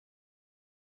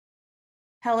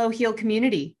Hello, Heal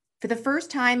community. For the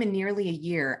first time in nearly a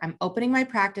year, I'm opening my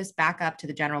practice back up to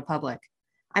the general public.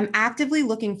 I'm actively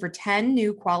looking for 10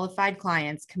 new qualified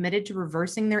clients committed to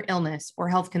reversing their illness or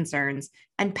health concerns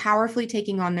and powerfully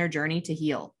taking on their journey to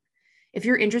heal. If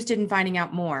you're interested in finding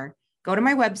out more, go to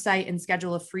my website and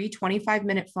schedule a free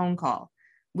 25-minute phone call.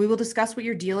 We will discuss what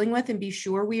you're dealing with and be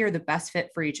sure we are the best fit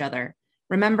for each other.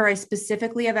 Remember, I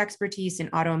specifically have expertise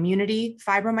in autoimmunity,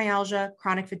 fibromyalgia,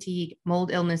 chronic fatigue, mold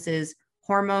illnesses,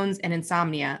 hormones, and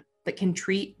insomnia, but can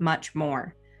treat much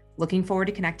more. Looking forward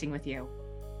to connecting with you.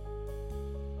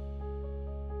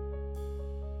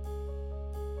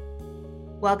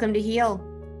 Welcome to Heal.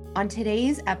 On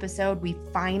today's episode, we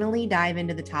finally dive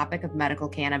into the topic of medical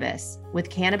cannabis with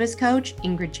cannabis coach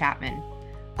Ingrid Chapman.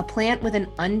 A plant with an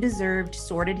undeserved,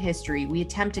 sordid history, we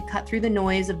attempt to cut through the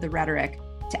noise of the rhetoric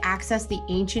to access the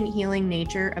ancient healing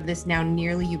nature of this now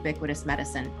nearly ubiquitous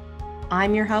medicine.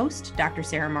 I'm your host, Dr.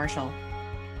 Sarah Marshall.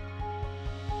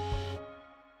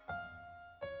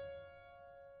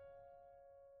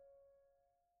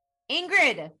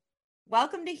 Ingrid,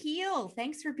 welcome to Heal.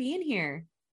 Thanks for being here.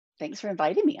 Thanks for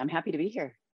inviting me. I'm happy to be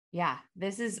here. Yeah,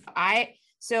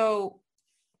 so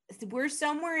we're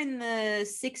somewhere in the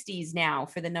 60s now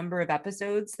for the number of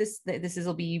episodes. This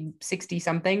will be 60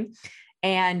 something.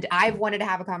 And I've wanted to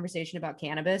have a conversation about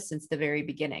cannabis since the very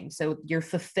beginning. So you're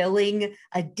fulfilling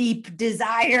a deep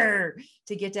desire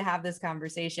to get to have this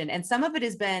conversation. And some of it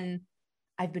has been,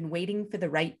 I've been waiting for the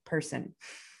right person.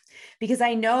 Because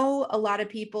I know a lot of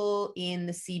people in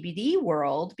the CBD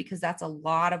world, because that's a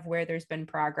lot of where there's been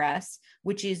progress,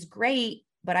 which is great,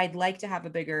 but I'd like to have a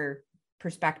bigger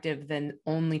perspective than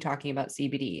only talking about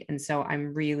CBD. And so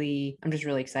I'm just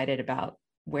really excited about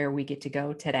where we get to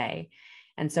go today.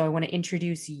 And so I want to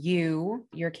introduce you,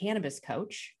 your cannabis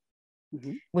coach,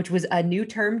 which was a new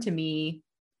term to me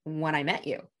when I met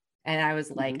you. And I was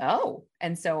like, oh,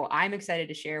 and so I'm excited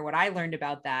to share what I learned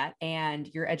about that. And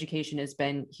your education has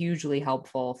been hugely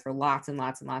helpful for lots and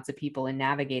lots and lots of people in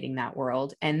navigating that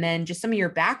world. And then just some of your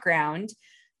background,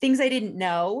 things I didn't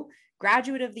know,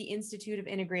 graduate of the Institute of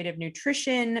Integrative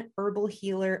Nutrition, Herbal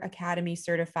Healer Academy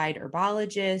certified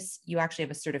herbologist. You actually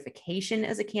have a certification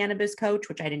as a cannabis coach,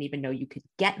 which I didn't even know you could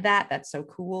get that. That's so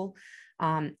cool.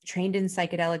 Trained in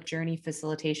psychedelic journey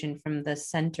facilitation from the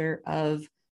Center of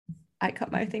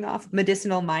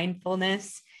Medicinal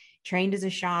Mindfulness, trained as a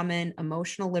shaman,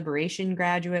 emotional liberation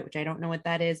graduate, which I don't know what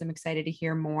that is. I'm excited to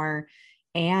hear more.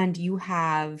 And you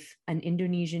have an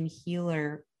Indonesian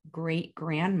healer great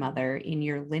grandmother in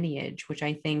your lineage, which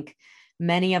I think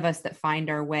many of us that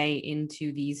find our way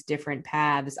into these different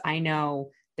paths, I know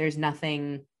there's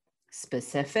nothing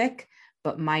specific,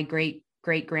 but my great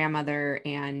grandmother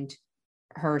and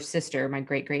her sister, my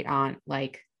great aunt,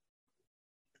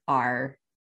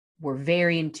 were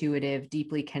very intuitive,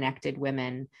 deeply connected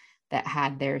women that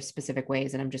had their specific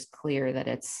ways. And I'm just clear that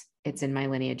it's in my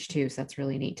lineage too. So that's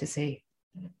really neat to see.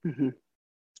 Mm-hmm.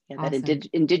 Yeah, awesome. That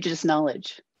indigenous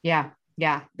knowledge. Yeah.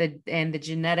 And the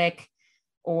genetic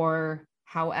or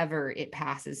however it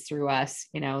passes through us,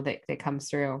 that comes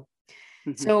through.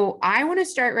 Mm-hmm. So I want to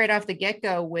start right off the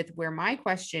get-go with where my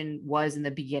question was in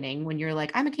the beginning when you're like,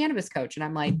 I'm a cannabis coach. And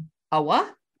I'm like, a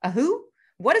what? A who?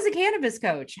 What is a cannabis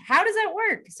coach? How does that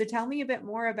work? So tell me a bit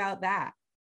more about that.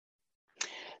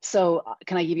 So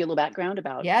can I give you a little background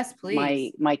about yes,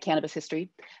 please. my cannabis history?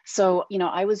 So,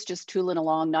 I was just tooling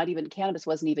along, cannabis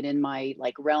wasn't even in my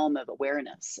realm of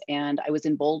awareness. And I was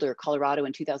in Boulder, Colorado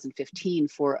in 2015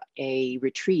 for a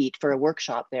retreat, for a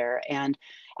workshop there, and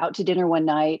out to dinner one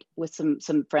night with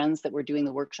some friends that were doing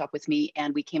the workshop with me.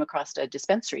 And we came across a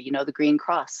dispensary, the Green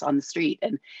Cross on the street.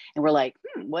 And we're like,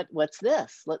 what's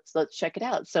this? Let's check it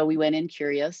out. So we went in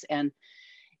curious, and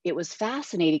it was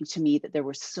fascinating to me that there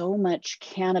was so much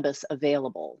cannabis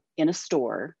available in a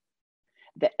store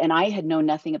and I had known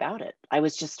nothing about it. I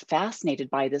was just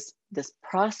fascinated by this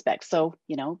prospect. So,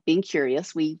 being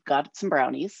curious, we got some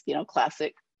brownies,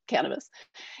 classic cannabis,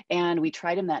 and we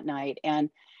tried them that night,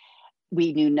 and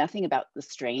we knew nothing about the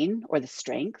strain or the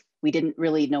strength. We didn't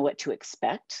really know what to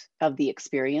expect of the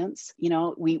experience.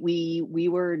 We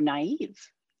were naive.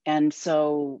 And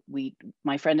so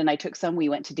my friend and I took some, we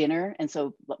went to dinner. And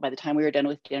so by the time we were done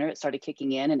with dinner, it started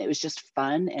kicking in, and it was just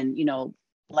fun and,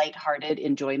 lighthearted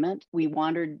enjoyment. We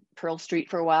wandered Pearl Street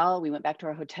for a while. We went back to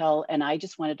our hotel, and I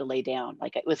just wanted to lay down.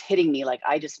 It was hitting me,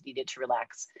 I just needed to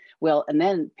relax. Well, and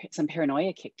then some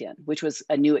paranoia kicked in, which was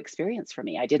a new experience for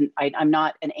me. I'm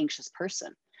not an anxious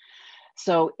person.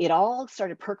 So it all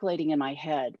started percolating in my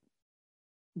head.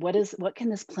 What can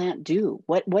this plant do?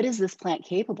 What is this plant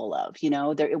capable of?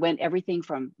 It went everything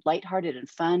from lighthearted and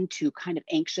fun to kind of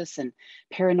anxious and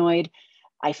paranoid.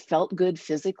 I felt good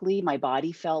physically. My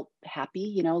body felt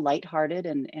happy, lighthearted,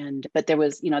 but there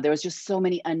was just so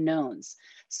many unknowns.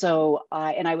 So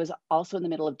and I was also in the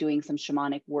middle of doing some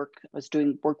shamanic work. I was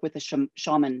doing work with a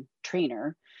shaman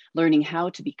trainer, learning how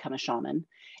to become a shaman.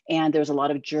 And there was a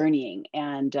lot of journeying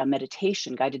and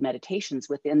meditation, guided meditations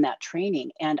within that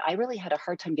training. And I really had a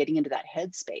hard time getting into that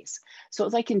headspace. So it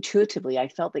was like intuitively, I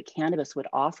felt that cannabis would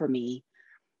offer me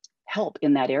help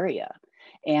in that area.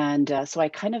 And so I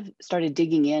kind of started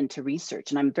digging into research,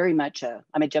 and I'm very much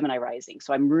I'm a Gemini rising.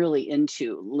 So I'm really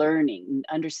into learning,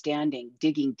 understanding,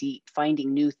 digging deep,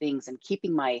 finding new things, and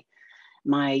keeping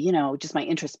just my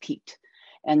interest peaked.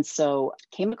 And so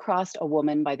came across a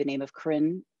woman by the name of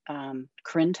Corinne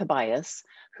Tobias,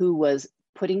 who was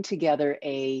putting together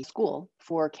a school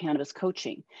for cannabis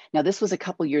coaching. Now, this was a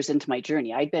couple years into my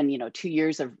journey. I'd been, 2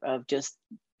 years of just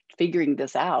figuring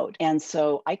this out. And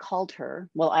so I called her.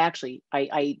 Well,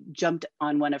 I jumped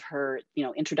on one of her,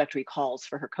 introductory calls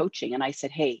for her coaching. And I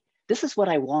said, hey, this is what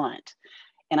I want.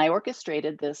 And I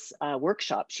orchestrated this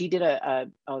workshop. She did a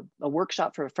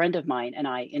workshop for a friend of mine and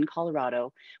I in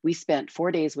Colorado. We spent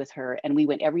 4 days with her, and we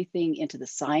went everything into the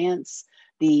science,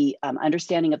 the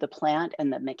understanding of the plant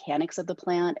and the mechanics of the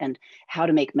plant, and how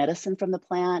to make medicine from the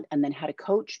plant, and then how to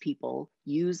coach people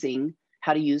using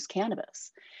how to use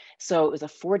cannabis. So it was a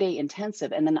 4-day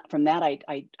intensive. And then from that,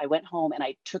 I went home and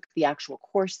I took the actual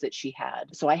course that she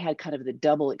had. So I had kind of the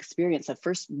double experience of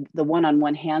first the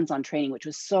one-on-one hands-on training, which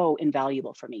was so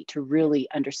invaluable for me to really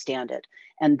understand it.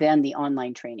 And then the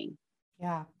online training.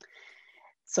 Yeah.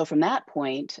 So from that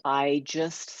point, I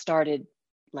just started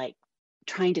like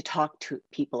trying to talk to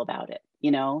people about it,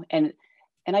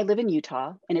 and I live in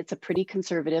Utah, and it's a pretty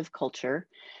conservative culture.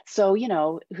 So,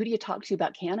 who do you talk to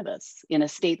about cannabis in a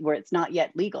state where it's not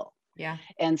yet legal? Yeah.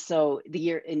 And so the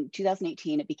year in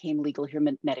 2018, it became legal here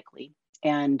medically.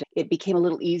 And it became a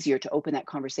little easier to open that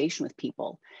conversation with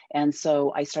people. And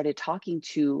so I started talking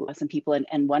to some people,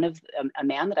 and one of a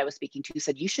man that I was speaking to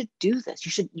said, you should do this.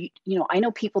 You should, I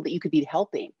know people that you could be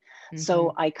helping. Mm-hmm.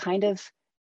 So I kind of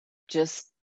just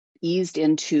eased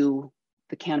into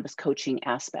the cannabis coaching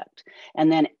aspect.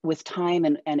 And then with time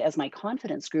and as my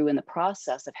confidence grew in the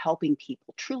process of helping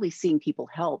people, truly seeing people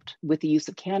helped with the use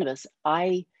of cannabis,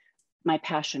 my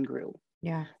passion grew.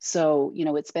 Yeah. So,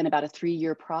 it's been about a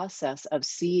 3-year process of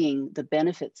seeing the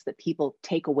benefits that people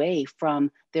take away from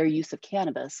their use of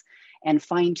cannabis and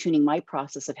fine-tuning my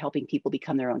process of helping people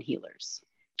become their own healers.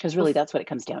 Because really, that's what it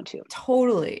comes down to.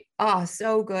 Totally. Oh,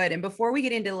 so good. And before we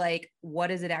get into what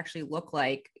does it actually look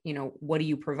like? What do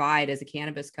you provide as a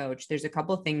cannabis coach? There's a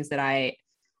couple of things that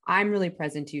I'm really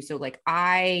present to. So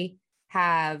I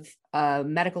have a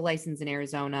medical license in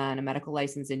Arizona and a medical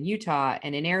license in Utah.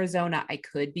 And in Arizona, I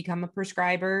could become a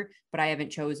prescriber, but I haven't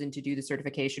chosen to do the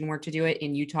certification work to do it.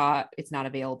 In Utah, it's not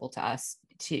available to us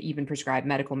to even prescribe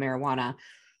medical marijuana.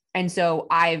 And so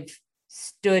I've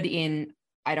stood in,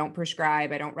 I don't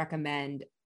prescribe, I don't recommend.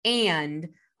 And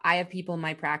I have people in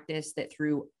my practice that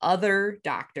through other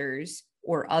doctors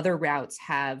or other routes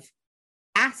have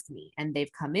asked me and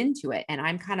they've come into it. And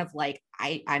I'm kind of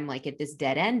I'm like at this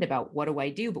dead end about what do I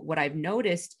do? But what I've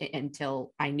noticed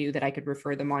until I knew that I could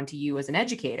refer them on to you as an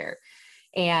educator.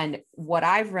 And what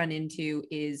I've run into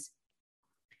is,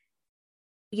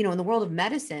 in the world of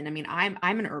medicine, I mean, I'm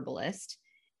an herbalist,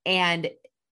 and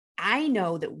I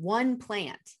know that one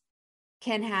plant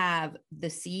the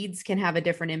seeds can have a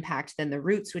different impact than the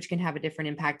roots, which can have a different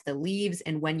impact, the leaves,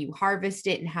 and when you harvest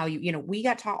it and how we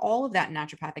got taught all of that in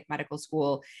naturopathic medical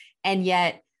school. And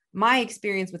yet my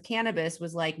experience with cannabis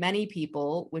was like many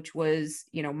people, which was,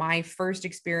 my first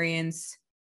experience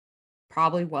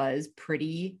probably was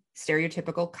pretty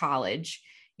stereotypical college,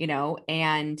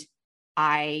 and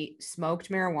I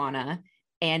smoked marijuana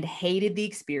and hated the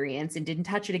experience and didn't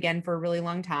touch it again for a really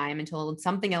long time until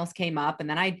something else came up. And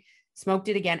then I smoked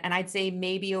it again. And I'd say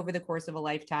maybe over the course of a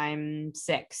lifetime,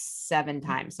 6-7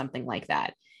 times, something like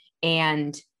that.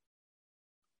 And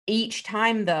each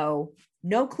time though,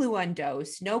 no clue on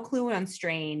dose, no clue on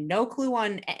strain, no clue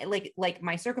on like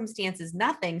my circumstances,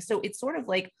 nothing. So it's sort of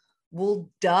like, well,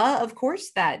 duh, of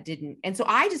course that didn't. And so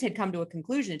I just had come to a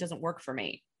conclusion. It doesn't work for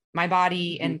me. My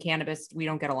body and cannabis, we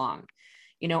don't get along.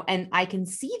 And I can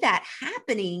see that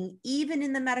happening even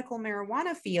in the medical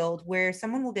marijuana field, where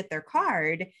someone will get their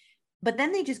card, but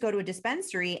then they just go to a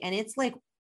dispensary and it's like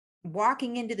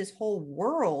walking into this whole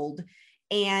world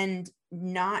and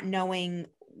not knowing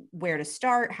where to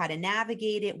start, how to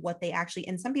navigate it, what they actually,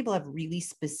 and some people have really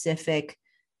specific,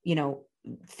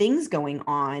 things going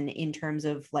on in terms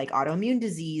of like autoimmune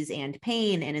disease and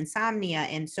pain and insomnia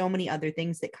and so many other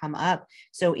things that come up.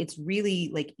 So it's really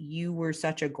like you were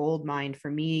such a gold mine for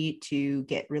me to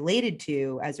get related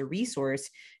to as a resource,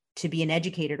 to be an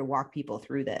educator, to walk people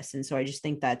through this. And so I just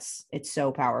think it's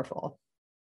so powerful.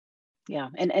 Yeah.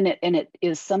 And it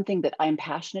is something that I'm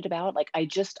passionate about. Like I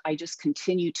just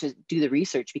continue to do the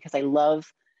research because I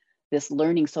love this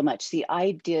learning so much. See,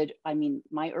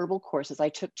 my herbal courses, I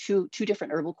took two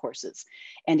different herbal courses.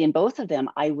 And in both of them,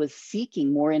 I was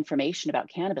seeking more information about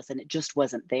cannabis and it just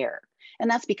wasn't there. And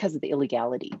that's because of the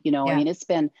illegality. Yeah. I mean, it's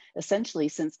been essentially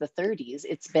since the 30s,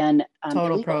 it's been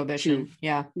total prohibition.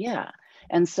 Yeah.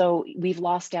 And so we've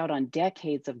lost out on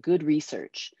decades of good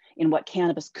research in what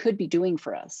cannabis could be doing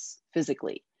for us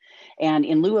physically. And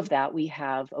in lieu of that, we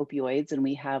have opioids and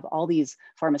we have all these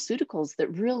pharmaceuticals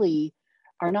that really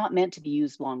are not meant to be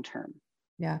used long term.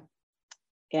 Yeah.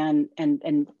 And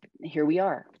here we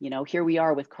are, here we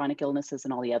are with chronic illnesses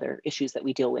and all the other issues that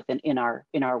we deal with in our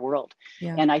world.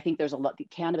 Yeah. And I think there's a lot,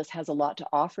 cannabis has a lot to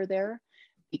offer there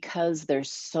because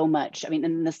there's so much, I mean,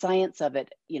 and the science of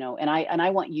it, and I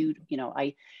want you,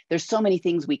 there's so many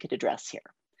things we could address here.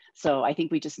 So I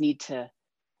think we just need to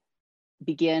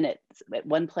begin at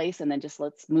one place and then just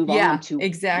let's move on to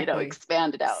exactly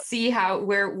expand it out, see how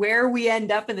where we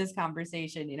end up in this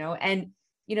conversation, and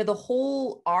the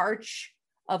whole arch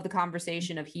of the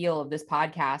conversation of Heal of this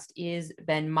podcast is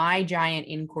been my giant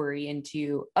inquiry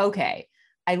into, okay,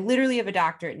 I literally have a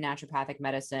doctorate in naturopathic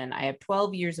medicine, I have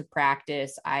 12 years of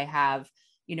practice, I have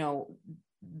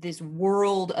this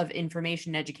world of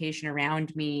information and education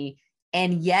around me.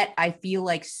 And yet I feel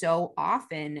like so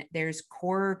often there's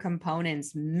core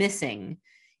components missing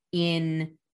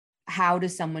in how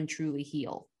does someone truly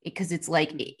heal? Because it's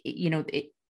like,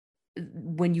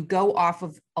 when you go off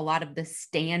of a lot of the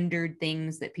standard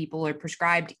things that people are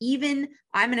prescribed, even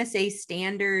I'm going to say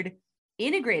standard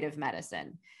integrative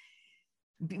medicine,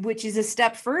 which is a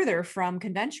step further from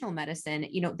conventional medicine,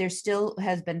 there still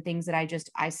has been things that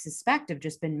I suspect have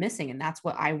just been missing. And that's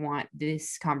what I want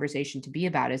this conversation to be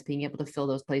about, is being able to fill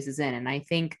those places in. And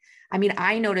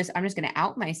I notice, I'm just going to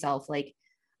out myself. Like,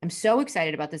 I'm so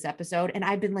excited about this episode. And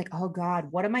I've been like, oh God,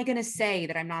 what am I going to say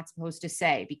that I'm not supposed to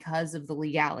say because of the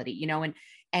legality,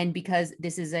 and because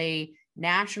this is a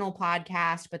national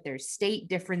podcast, but there's state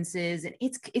differences and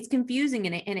it's confusing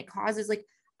and it causes, like,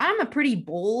 I'm a pretty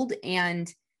bold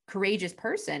and courageous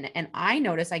person. And I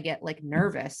notice I get like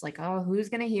nervous, like, oh, who's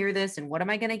going to hear this? And what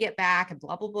am I going to get back? And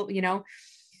blah, blah, blah,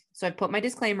 So I put my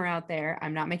disclaimer out there.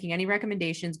 I'm not making any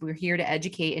recommendations. We're here to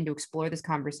educate and to explore this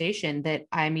conversation that,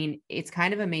 it's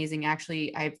kind of amazing.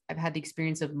 Actually, I've had the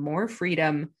experience of more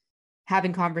freedom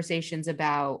having conversations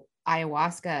about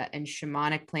ayahuasca and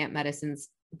shamanic plant medicines,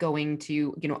 going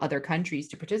to, other countries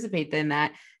to participate in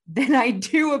that, than I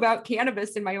do about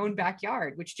cannabis in my own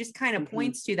backyard, which just kind of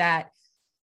points to that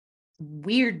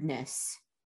weirdness,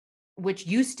 which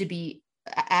used to be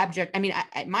abject.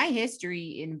 My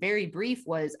history in very brief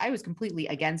was I was completely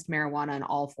against marijuana in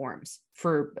all forms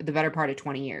for the better part of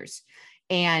 20 years.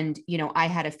 And, I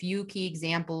had a few key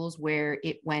examples where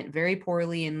it went very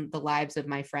poorly in the lives of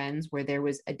my friends, where there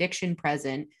was addiction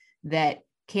present, that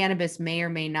cannabis may or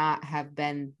may not have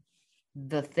been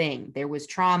the thing. There was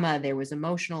trauma, there was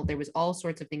emotional, there was all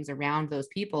sorts of things around those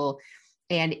people.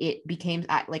 And it became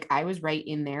like, I was right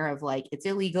in there of like, it's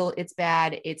illegal, it's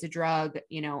bad, it's a drug.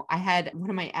 I had one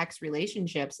of my ex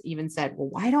relationships even said, well,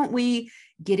 why don't we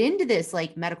get into this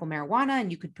like medical marijuana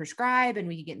and you could prescribe and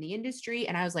we could get in the industry.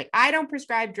 And I was like, I don't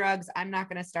prescribe drugs. I'm not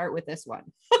going to start with this one.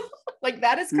 Like,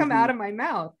 that has come out of my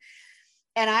mouth.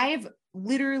 And I've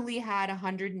literally had a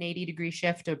 180-degree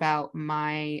shift about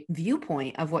my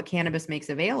viewpoint of what cannabis makes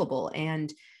available.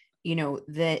 And,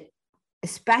 that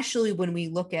especially when we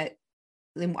look at,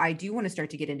 I do want to start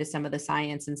to get into some of the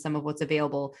science and some of what's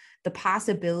available, the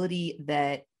possibility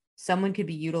that someone could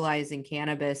be utilizing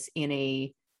cannabis in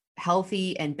a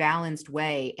healthy and balanced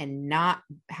way and not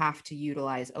have to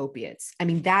utilize opiates.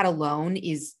 That alone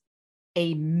is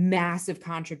a massive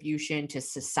contribution to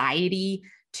society,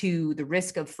 to the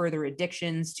risk of further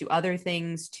addictions, to other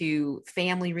things, to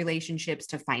family relationships,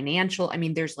 to financial.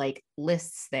 There's like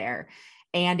lists there,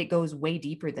 and it goes way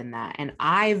deeper than that. And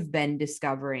I've been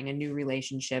discovering a new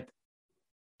relationship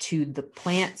to the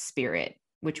plant spirit,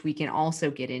 which we can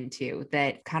also get into,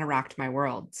 that kind of rocked my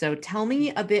world. So tell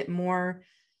me a bit more.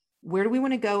 Where do we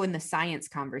want to go in the science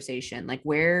conversation? Like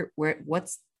where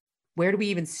do we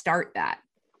even start that?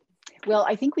 Well,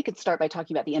 I think we could start by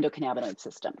talking about the endocannabinoid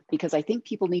system, because I think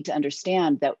people need to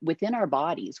understand that within our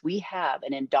bodies, we have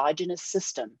an endogenous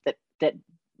system that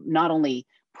not only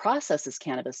processes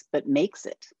cannabis, but makes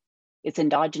it. It's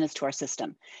endogenous to our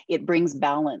system. It brings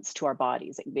balance to our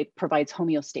bodies. It provides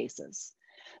homeostasis.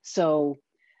 So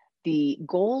the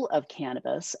goal of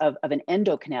cannabis, of an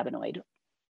endocannabinoid,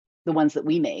 the ones that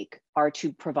we make, are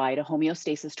to provide a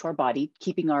homeostasis to our body,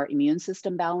 keeping our immune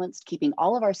system balanced, keeping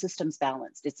all of our systems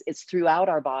balanced. It's throughout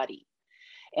our body.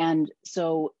 And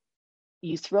so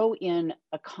you throw in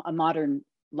a modern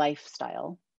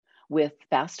lifestyle with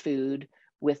fast food,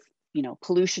 with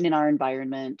pollution in our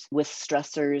environment, with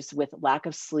stressors, with lack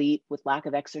of sleep, with lack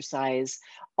of exercise,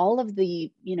 all of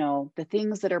the the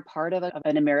things that are part of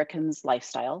an American's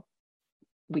lifestyle.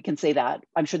 We can say that.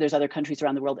 I'm sure there's other countries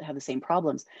around the world that have the same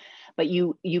problems, but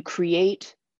you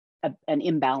create an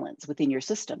imbalance within your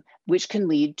system, which can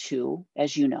lead to,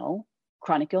 as you know,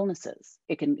 chronic illnesses.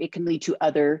 It can lead to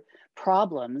other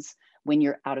problems when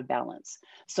you're out of balance.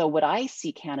 So what I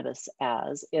see cannabis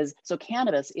as is,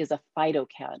 cannabis is a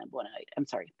phytocannabinoid. I'm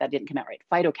sorry, that didn't come out right.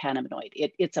 Phytocannabinoid.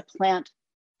 It's a plant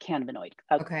cannabinoid.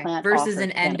 Versus an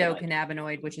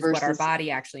endocannabinoid, which is what our body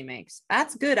actually makes.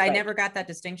 That's good. I never got that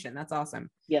distinction. That's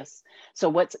awesome. Yes. So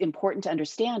what's important to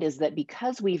understand is that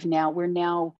because we're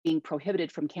now being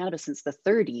prohibited from cannabis since the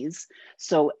 30s,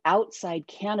 so outside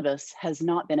cannabis has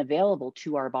not been available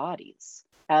to our bodies.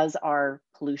 As our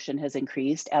pollution has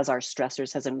increased, as our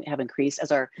stressors have increased,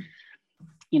 as our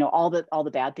all the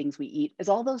bad things we eat, as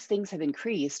all those things have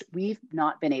increased, we've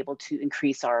not been able to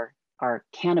increase our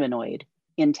cannabinoid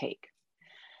intake.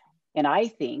 And I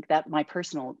think that my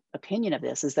personal opinion of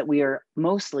this is that we are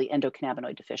mostly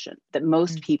endocannabinoid deficient, that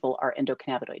most people are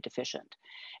endocannabinoid deficient.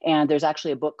 And there's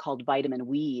actually a book called Vitamin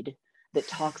Weed that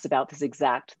talks about this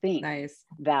exact thing. Nice.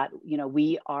 That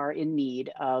we are in need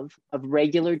of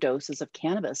regular doses of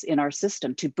cannabis in our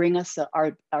system to bring us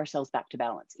ourselves back to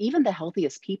balance. Even the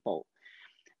healthiest people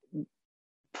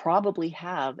probably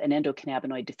have an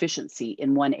endocannabinoid deficiency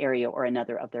in one area or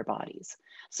another of their bodies.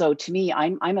 So to me,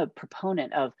 I'm a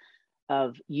proponent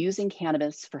of using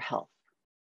cannabis for health.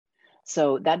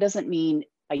 So that doesn't mean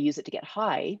I use it to get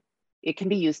high. It can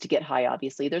be used to get high,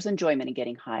 obviously. There's enjoyment in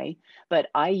getting high, but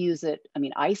I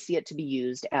see it to be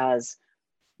used as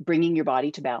bringing your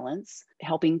body to balance,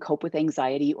 helping cope with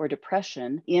anxiety or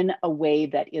depression in a way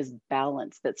that is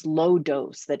balanced, that's low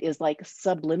dose, that is like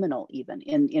subliminal even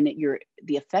in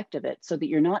the effect of it, so that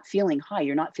you're not feeling high,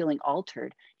 you're not feeling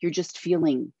altered, you're just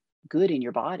feeling good in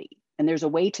your body. And there's a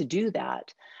way to do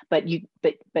that, but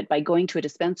by going to a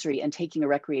dispensary and taking a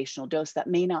recreational dose, that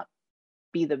may not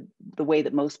be the way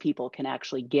that most people can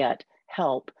actually get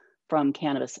help from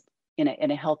cannabis in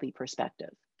a healthy perspective.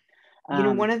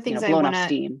 One of the things I want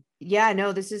to,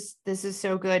 this is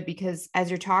so good, because as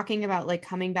you're talking about like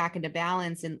coming back into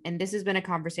balance, and this has been a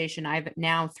conversation I've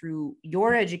now, through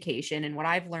your education and what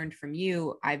I've learned from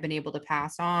you, I've been able to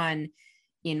pass on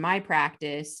in my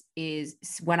practice, is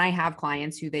when I have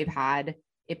clients who they've had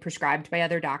it prescribed by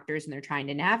other doctors and they're trying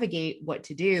to navigate what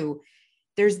to do.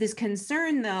 There's this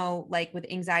concern though, like with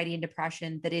anxiety and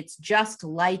depression, that it's just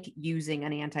like using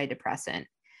an antidepressant.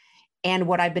 And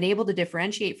what I've been able to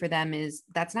differentiate for them is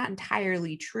that's not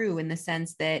entirely true, in the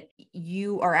sense that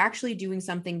you are actually doing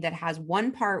something that has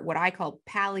one part, what I call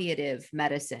palliative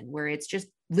medicine, where it's just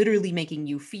literally making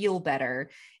you feel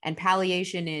better. And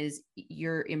palliation is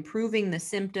you're improving the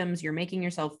symptoms, you're making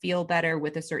yourself feel better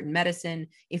with a certain medicine.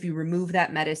 If you remove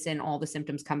that medicine, all the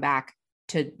symptoms come back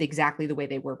to exactly the way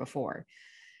they were before.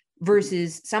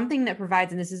 Versus something that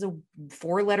provides, and this is a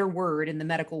 4-letter word in the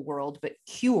medical world, but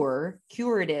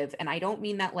curative. And I don't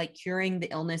mean that like curing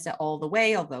the illness all the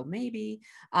way, although maybe,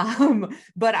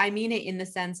 but I mean it in the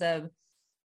sense of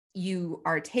you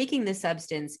are taking the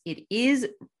substance, it is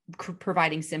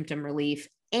providing symptom relief.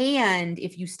 And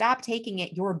if you stop taking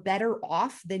it, you're better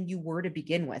off than you were to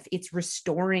begin with. It's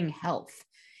restoring health.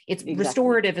 It's exactly.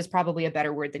 Restorative is probably a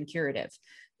better word than curative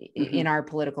in our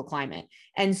political climate.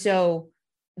 And so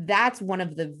that's one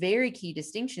of the very key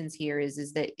distinctions here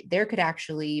is that there could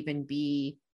actually even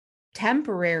be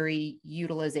temporary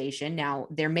utilization. Now,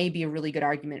 there may be a really good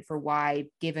argument for why,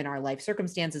 given our life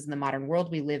circumstances in the modern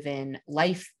world we live in,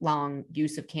 lifelong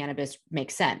use of cannabis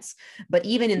makes sense. But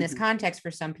even in this context,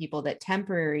 for some people, that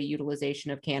temporary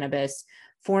utilization of cannabis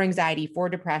for anxiety, for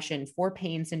depression, for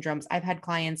pain syndromes. I've had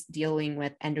clients dealing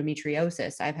with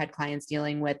endometriosis. I've had clients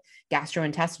dealing with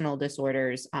gastrointestinal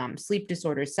disorders, sleep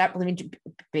disorders,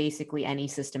 basically any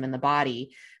system in the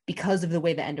body. Because of the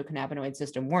way the endocannabinoid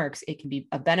system works, it can be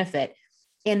a benefit.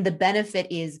 And the benefit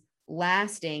is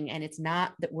lasting, and it's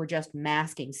not that we're just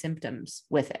masking symptoms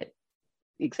with it.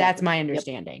 Exactly. That's my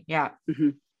understanding. Yep. Yeah.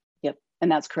 Yep.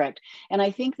 And that's correct. And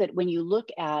I think that when you look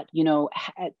at, you know,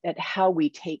 at how we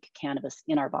take cannabis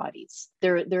in our bodies,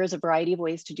 there is a variety of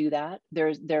ways to do that.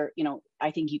 You know,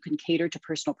 I think you can cater to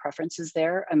personal preferences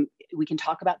there. We can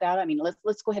talk about that. I mean,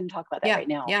 let's go ahead and talk about that right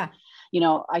now. Yeah. You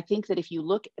know, I think that if you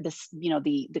look at this, you know,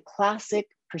 the classic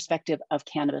perspective of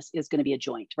cannabis is going to be a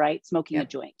joint, right? Smoking a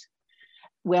joint.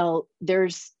 Well,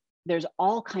 there's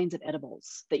all kinds of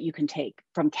edibles that you can take,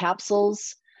 from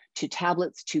capsules to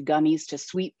tablets, to gummies, to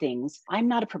sweet things. I'm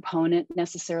not a proponent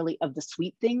necessarily of the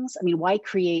sweet things. I mean, why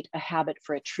create a habit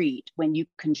for a treat when you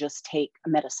can just take a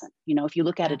medicine? You know, if you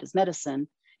look at it as medicine,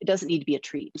 it doesn't need to be a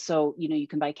treat. So, you know, you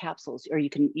can buy capsules, or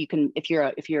you can, if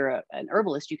you're an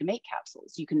herbalist, you can make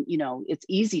capsules. You can, you know, it's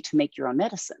easy to make your own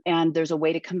medicine. And there's a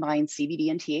way to combine CBD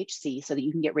and THC so that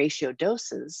you can get ratio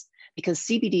doses, because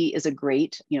CBD is a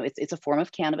great, you know, it's a form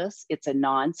of cannabis. It's a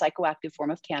non-psychoactive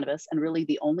form of cannabis. And really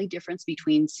the only difference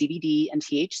between CBD and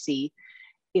THC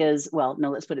is, well, no,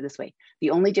 let's put it this way.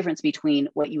 The only difference between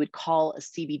what you would call a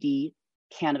CBD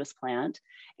cannabis plant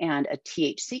and a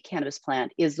THC cannabis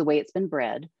plant is the way it's been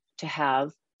bred to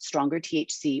have stronger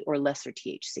THC or lesser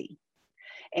THC.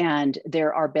 And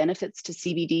there are benefits to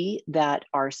CBD that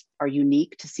are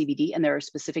unique to CBD, and there are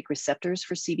specific receptors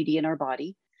for CBD in our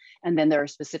body. And then there are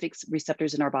specific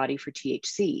receptors in our body for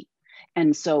THC.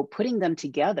 And so putting them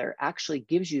together actually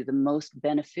gives you the most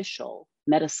beneficial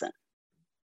medicine,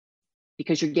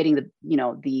 because you're getting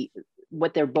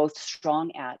what they're both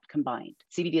strong at combined.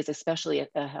 CBD is especially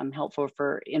helpful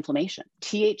for inflammation.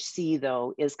 THC,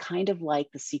 though, is kind of like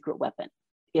the secret weapon.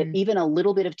 Even a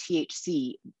little bit of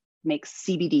THC makes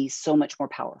CBD so much more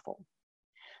powerful.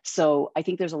 So I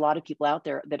think there's a lot of people out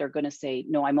there that are going to say,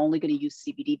 no, I'm only going to use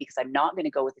CBD because I'm not going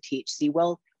to go with the THC.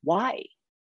 Well, why?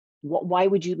 Why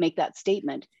would you make that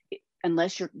statement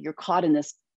unless you're caught in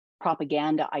this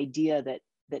propaganda idea that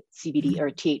CBD or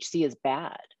THC is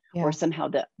bad, or somehow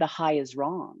the high is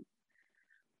wrong?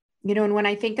 You know, and when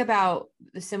I think about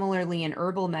similarly in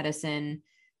herbal medicine,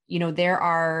 you know, there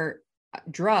are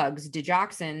drugs.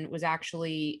 Digoxin was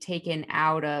actually taken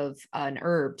out of an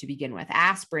herb to begin with.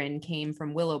 Aspirin came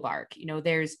from willow bark. You know,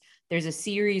 there's a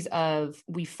series of,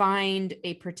 we find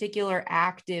a particular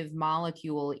active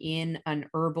molecule in an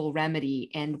herbal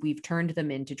remedy and we've turned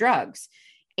them into drugs.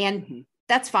 And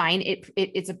that's fine.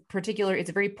 It's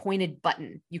a very pointed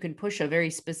button. You can push a very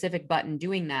specific button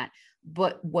doing that.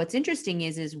 But what's interesting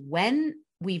is when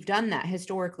we've done that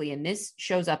historically, and this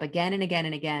shows up again and again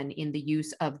and again in the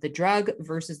use of the drug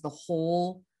versus the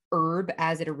whole herb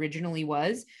as it originally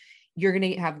was, you're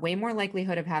going to have way more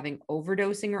likelihood of having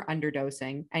overdosing or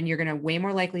underdosing, and you're going to way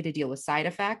more likely to deal with side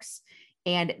effects.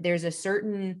 And there's a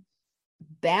certain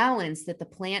balance that the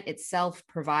plant itself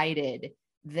provided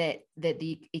that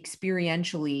the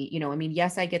experientially, you know, I mean,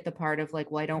 yes, I get the part of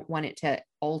like, well, I don't want it to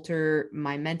alter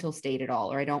my mental state at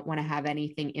all, or I don't want to have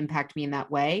anything impact me in that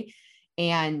way.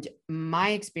 And my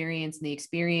experience and the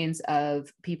experience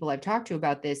of people I've talked to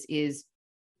about this is,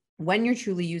 when you're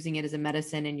truly using it as a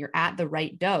medicine and you're at the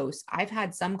right dose. I've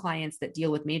had some clients that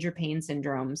deal with major pain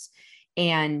syndromes,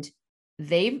 and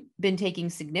they've been taking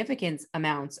significant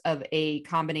amounts of a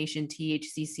combination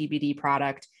THC CBD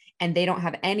product, and they don't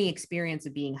have any experience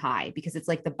of being high, because it's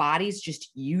like the body's just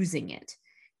using it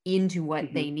into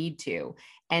what they need to.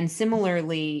 And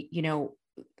similarly, you know,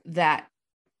 that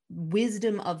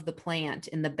wisdom of the plant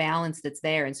and the balance that's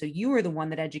there. And so you were the one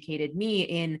that educated me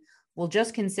in, well,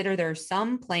 just consider there are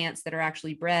some plants that are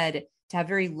actually bred to have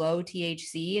very low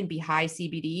THC and be high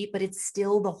CBD, but it's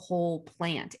still the whole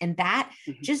plant. And that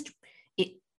just,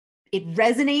 it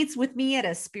resonates with me at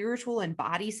a spiritual and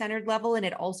body-centered level. And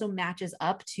it also matches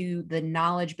up to the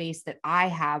knowledge base that I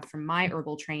have from my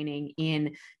herbal training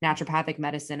in naturopathic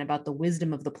medicine about the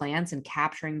wisdom of the plants and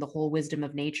capturing the whole wisdom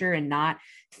of nature, and not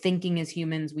thinking as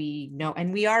humans we know,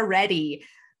 and we already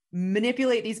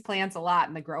manipulate these plants a lot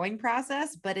in the growing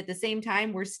process, but at the same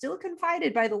time, we're still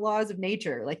confided by the laws of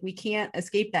nature. Like, we can't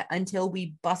escape that until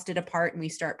we bust it apart and we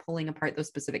start pulling apart those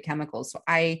specific chemicals. So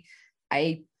I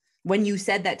when you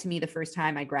said that to me the first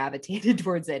time, I gravitated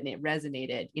towards it and it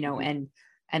resonated, you know, and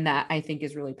that I think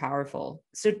is really powerful.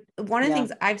 So one of the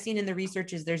things I've seen in the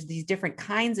research is there's these different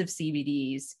kinds of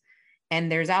CBDs,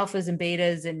 and there's alphas and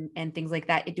betas and things like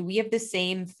that. Do we have the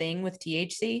same thing with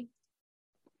THC?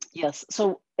 Yes.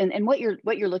 So, and what you're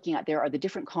looking at there are the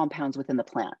different compounds within the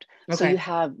plant. Okay. So you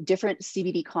have different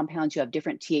CBD compounds, you have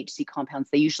different THC compounds.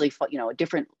 They usually, you know, a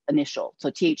different initial. So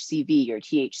THCV or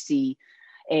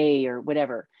THCA or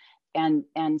whatever. And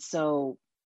so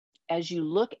as you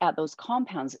look at those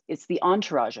compounds, it's the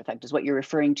entourage effect is what you're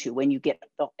referring to when you get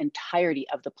the entirety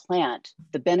of the plant,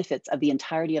 the benefits of the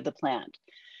entirety of the plant.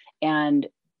 And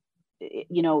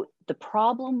you know, the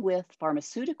problem with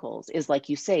pharmaceuticals is, like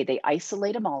you say, they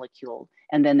isolate a molecule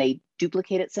and then they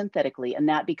duplicate it synthetically, and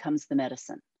that becomes the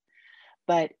medicine.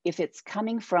 But if it's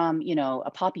coming from, you know, a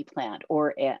poppy plant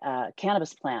or a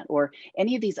cannabis plant or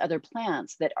any of these other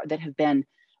plants that have been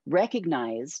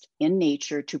recognized in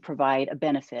nature to provide a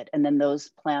benefit, and then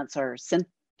those plants are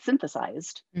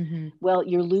synthesized, Mm-hmm. well,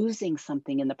 you're losing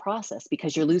something in the process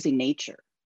because you're losing nature.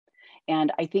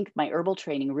 And I think my herbal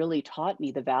training really taught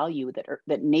me the value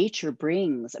that nature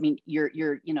brings. I mean, your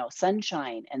you know,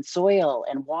 sunshine and soil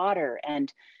and water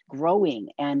and growing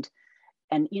and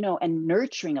you know, and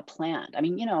nurturing a plant. I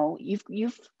mean, you know,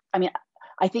 you've I mean,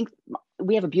 I think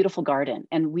we have a beautiful garden,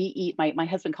 and we eat. My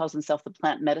husband calls himself the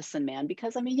plant medicine man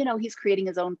because, I mean, you know, he's creating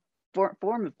his own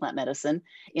form of plant medicine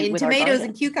In with our tomatoes garden.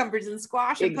 and cucumbers and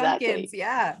squash and Exactly. pumpkins.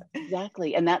 Yeah.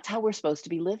 Exactly. And that's how we're supposed to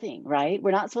be living, right?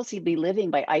 We're not supposed to be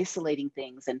living by isolating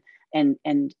things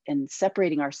and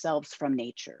separating ourselves from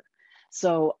nature.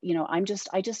 So, you know,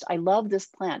 I love this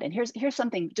plant. And here's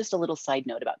something, just a little side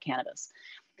note about cannabis.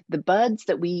 The buds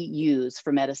that we use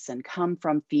for medicine come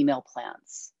from female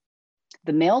plants.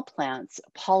 The male plants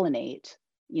pollinate,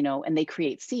 you know, and they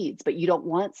create seeds, but you don't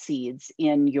want seeds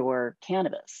in your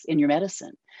cannabis, in your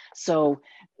medicine. So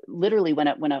literally when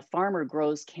a farmer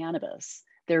grows cannabis,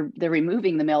 they're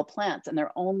removing the male plants and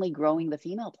they're only growing the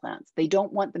female plants. They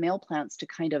don't want the male plants to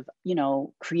kind of, you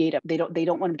know, they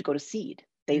don't want them to go to seed.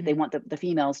 They want the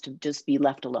females to just be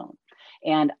left alone.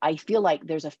 And I feel like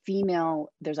there's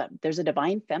a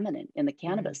divine feminine in the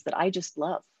cannabis that I just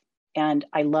love. And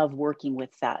I love working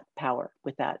with that power,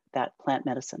 with that plant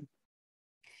medicine.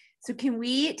 So can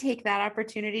we take that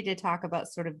opportunity to talk about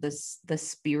sort of the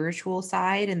spiritual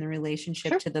side and the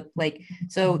relationship Sure. to the, like,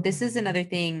 so this is another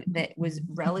thing that was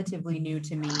relatively new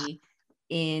to me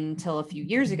until a few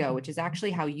years ago, which is actually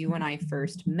how you and I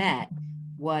first met,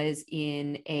 was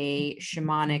in a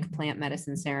shamanic plant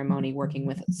medicine ceremony working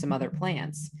with some other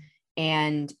plants.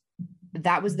 And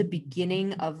that was the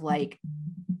beginning of, like,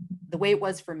 the way it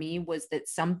was for me was that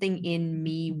something in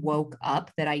me woke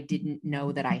up that I didn't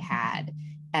know that I had,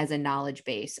 as a knowledge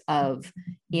base of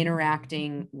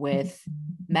interacting with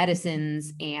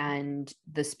medicines and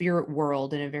the spirit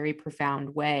world in a very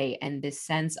profound way. And this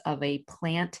sense of a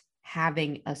plant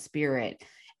having a spirit.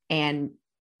 And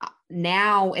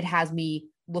now it has me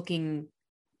looking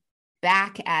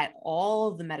back at all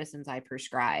of the medicines I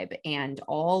prescribe and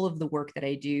all of the work that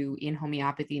I do in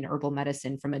homeopathy and herbal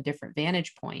medicine from a different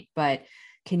vantage point. But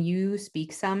can you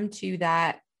speak some to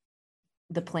that,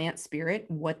 the plant spirit,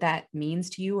 what that means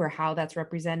to you or how that's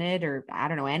represented, or I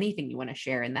don't know, anything you want to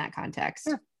share in that context?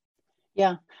 Sure.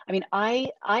 Yeah. I mean, I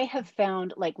have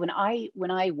found, like, when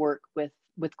I work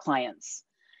with clients,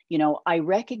 you know, I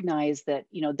recognize that,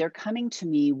 you know, they're coming to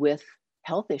me with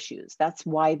health issues. That's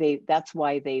why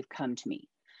they've come to me,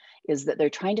 is that they're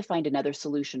trying to find another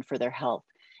solution for their health.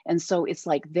 And so it's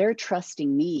like they're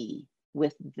trusting me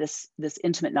with this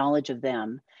intimate knowledge of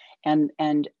them, and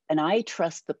I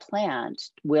trust the plant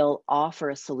will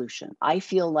offer a solution. I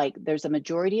feel like there's a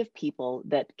majority of people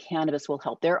that cannabis will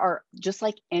help. There are, just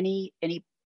like anything,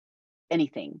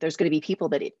 there's going to be people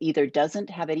that it either doesn't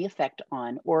have any effect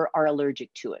on or are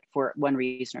allergic to it for one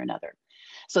reason or another.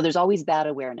 So there's always that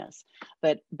awareness.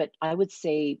 But I would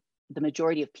say the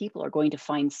majority of people are going to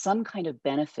find some kind of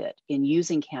benefit in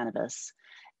using cannabis.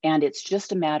 And it's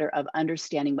just a matter of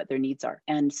understanding what their needs are.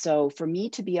 And so for me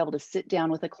to be able to sit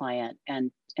down with a client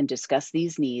and discuss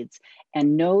these needs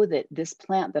and know that this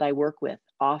plant that I work with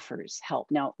offers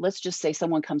help. Now, let's just say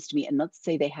someone comes to me and let's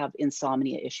say they have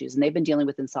insomnia issues and they've been dealing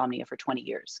with insomnia for 20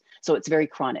 years. So it's very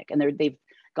chronic, and they've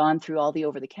gone through all the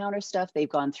over-the-counter stuff. They've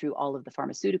gone through all of the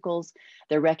pharmaceuticals.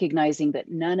 They're recognizing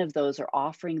that none of those are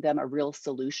offering them a real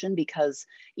solution, because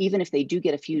even if they do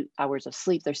get a few hours of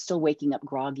sleep, they're still waking up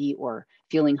groggy or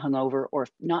feeling hungover or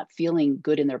not feeling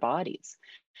good in their bodies.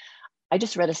 I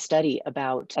just read a study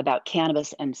about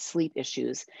cannabis and sleep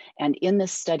issues. And in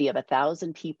this study of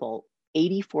 1,000 people,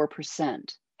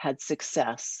 84% had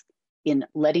success in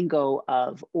letting go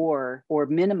of or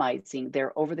minimizing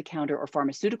their over-the-counter or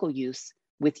pharmaceutical use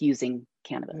with using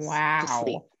cannabis to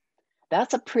sleep. Wow.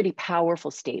 That's a pretty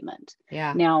powerful statement.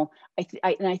 Yeah. Now,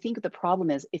 I think the problem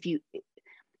is if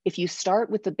you start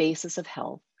with the basis of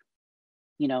health,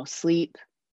 you know, sleep,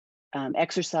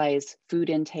 exercise, food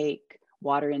intake,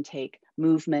 water intake,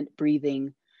 movement,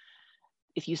 breathing.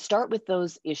 If you start with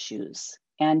those issues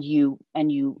and you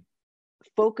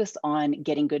focus on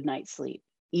getting good night's sleep,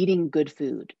 eating good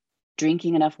food,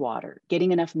 drinking enough water,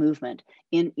 getting enough movement,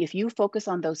 if you focus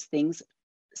on those things,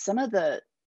 some of the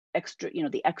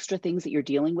extra things that you're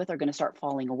dealing with are going to start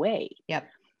falling away. Yep.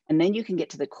 And then you can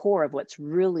get to the core of what's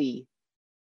really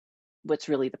what's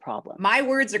really the problem. My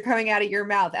words are coming out of your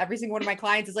mouth. Every single one of my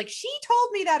clients is like, she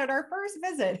told me that at our first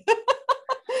visit.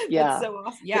 Yeah. That's so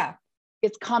awesome. Yeah.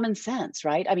 It's common sense,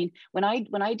 right? I mean, when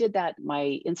I did that, my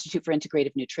Institute for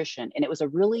Integrative Nutrition, and it was a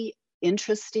really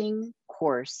interesting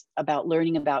course about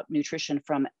learning about nutrition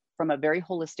from a very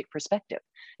holistic perspective,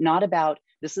 not about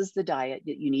this is the diet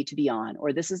that you need to be on,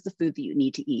 or this is the food that you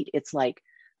need to eat. It's like,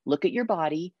 look at your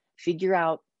body, figure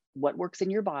out what works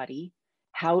in your body,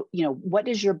 how, what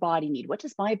does your body need? What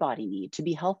does my body need to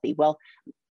be healthy? Well,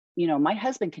 my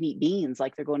husband can eat beans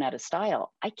like they're going out of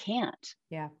style. I can't.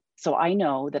 Yeah. So I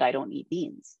know that I don't eat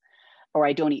beans, or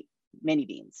I don't eat many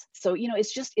beans. So,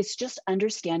 it's just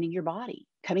understanding your body,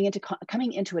 coming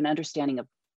into an understanding of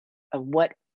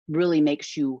what really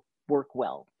makes you work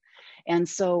well. And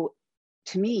so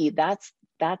to me, that's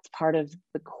part of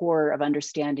the core of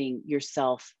understanding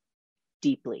yourself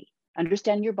deeply,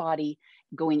 understanding your body,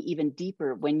 going even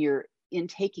deeper when you're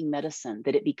intaking medicine,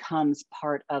 that it becomes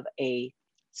part of a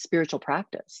spiritual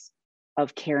practice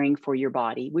of caring for your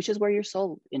body, which is where your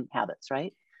soul inhabits,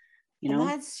 right? And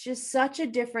that's just such a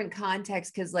different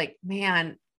context. Cause like,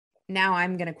 man, now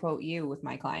I'm going to quote you with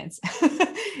my clients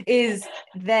is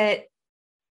that,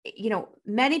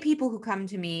 many people who come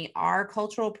to me, our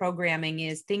cultural programming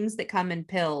is things that come in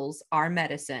pills are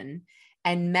medicine,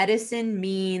 and medicine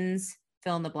means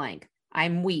fill in the blank.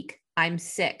 I'm weak. I'm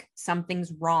sick.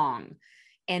 Something's wrong.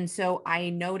 And so I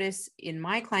notice in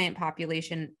my client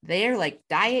population, they're like,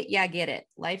 diet, yeah, get it.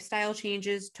 Lifestyle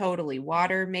changes, totally.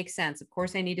 Water makes sense. Of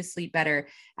course, I need to sleep better.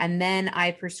 And then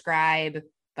I prescribe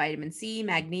vitamin C,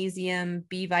 magnesium,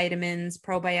 B vitamins,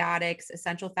 probiotics,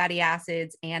 essential fatty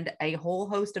acids, and a whole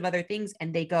host of other things.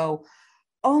 And they go,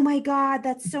 oh my God,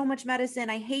 that's so much medicine.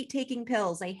 I hate taking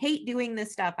pills. I hate doing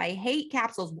this stuff. I hate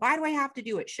capsules. Why do I have to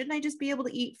do it? Shouldn't I just be able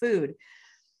to eat food?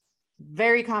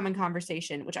 Very common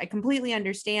conversation, which I completely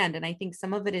understand. And I think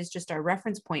some of it is just our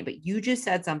reference point, but you just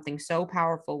said something so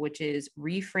powerful, which is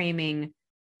reframing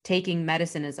taking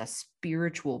medicine as a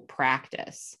spiritual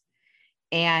practice.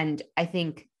 And I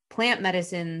think plant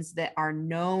medicines that are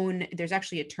known, there's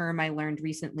actually a term I learned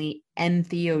recently,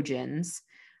 entheogens,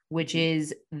 which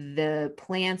is the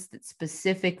plants that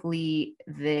specifically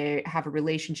they have a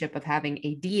relationship of having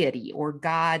a deity or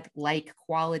God-like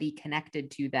quality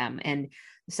connected to them. And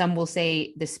some will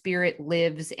say the spirit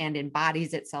lives and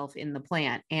embodies itself in the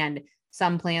plant. And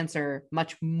some plants are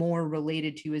much more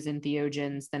related to as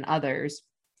entheogens than others.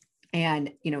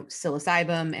 And,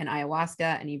 psilocybin and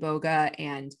ayahuasca and iboga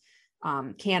and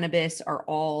cannabis are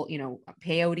all,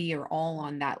 peyote are all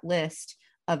on that list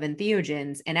of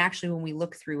entheogens. And actually, when we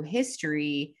look through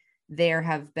history,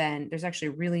 there's actually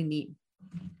a really neat,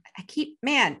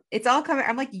 it's all coming.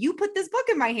 I'm like, you put this book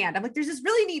in my hand. I'm like, there's this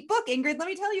really neat book, Ingrid, let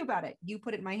me tell you about it. You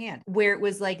put it in my hand, where it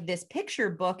was like this picture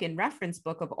book and reference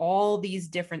book of all these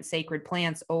different sacred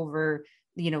plants over,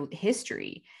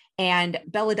 history. And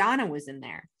belladonna was in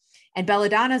there. And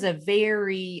belladonna is a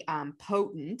very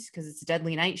potent, because it's a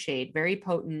deadly nightshade, very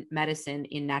potent medicine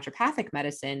in naturopathic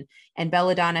medicine. And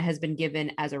belladonna has been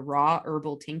given as a raw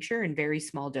herbal tincture in very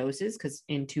small doses, because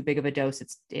in too big of a dose,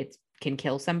 it can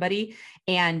kill somebody.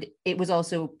 And it was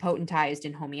also potentized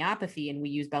in homeopathy. And we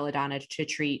use belladonna to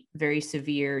treat very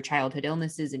severe childhood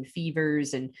illnesses and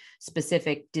fevers and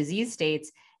specific disease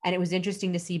states. And it was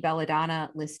interesting to see belladonna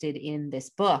listed in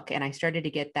this book. And I started to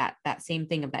get that same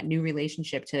thing of that new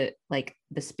relationship to like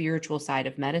the spiritual side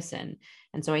of medicine.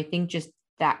 And so I think just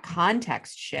that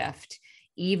context shift,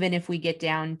 even if we get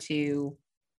down to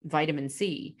vitamin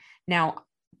C. Now,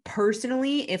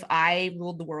 personally, if I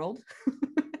ruled the world,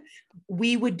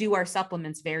 we would do our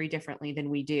supplements very differently than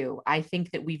we do. I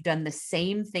think that we've done the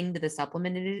same thing to the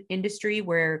supplement industry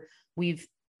where we've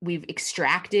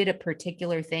extracted a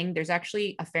particular thing. There's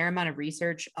actually a fair amount of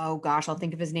research. Oh gosh, I'll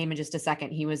think of his name in just a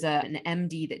second. He was an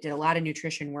MD that did a lot of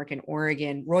nutrition work in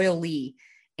Oregon, Royal Lee.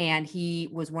 And he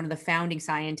was one of the founding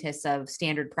scientists of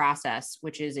Standard Process,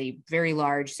 which is a very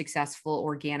large, successful,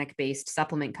 organic-based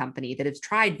supplement company that has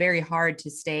tried very hard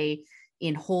to stay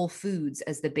in whole foods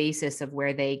as the basis of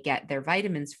where they get their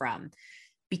vitamins from,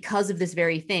 because of this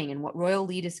very thing. And what Royal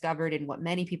Lee discovered, and what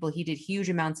many people, he did huge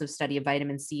amounts of study of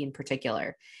vitamin C in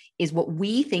particular, is what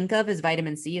we think of as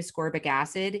vitamin C, ascorbic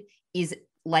acid, is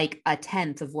like a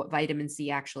tenth of what vitamin C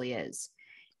actually is.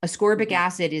 Ascorbic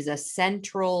acid is a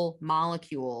central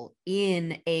molecule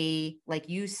in a, like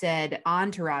you said,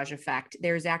 entourage effect.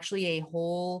 There's actually a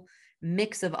whole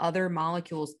mix of other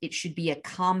molecules. It should be a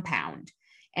compound.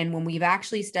 And when we've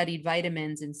actually studied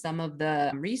vitamins in some of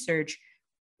the research,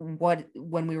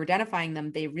 when we were identifying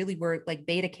them, they really were like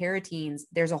beta carotenes.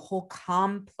 There's a whole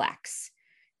complex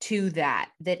to that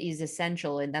is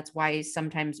essential. And that's why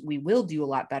sometimes we will do a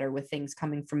lot better with things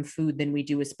coming from food than we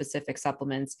do with specific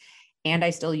supplements. And I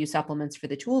still use supplements for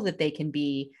the tool that they can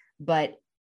be, but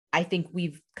I think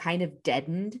we've kind of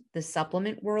deadened the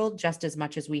supplement world just as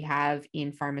much as we have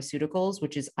in pharmaceuticals,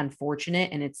 which is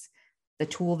unfortunate. And it's the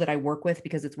tool that I work with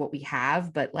because it's what we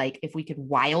have. But like, if we could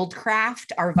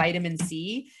wildcraft our vitamin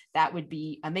C, that would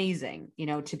be amazing,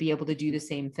 to be able to do the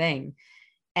same thing.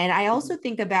 And I also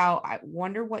think about, I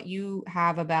wonder what you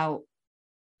have about,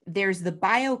 there's the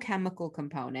biochemical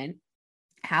component,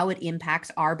 how it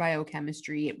impacts our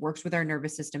biochemistry. It works with our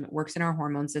nervous system. It works in our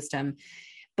hormone system.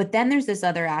 But then there's this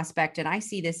other aspect, and I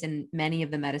see this in many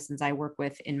of the medicines I work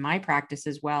with in my practice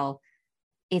as well.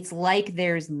 It's like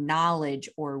there's knowledge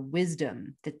or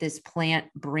wisdom that this plant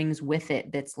brings with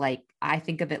it. That's like, I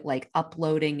think of it like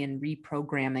uploading and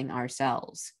reprogramming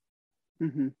ourselves.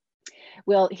 Mm-hmm.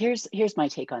 Well, here's my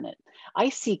take on it. I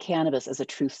see cannabis as a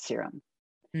truth serum.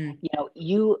 When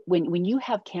you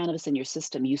have cannabis in your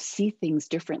system, you see things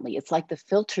differently. It's like the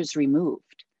filter's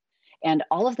removed, and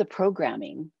all of the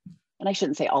programming, and I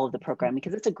shouldn't say all of the programming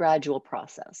because it's a gradual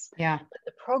process. Yeah. But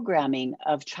the programming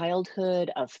of childhood,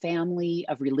 of family,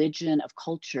 of religion, of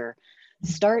culture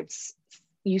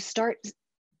you start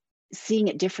seeing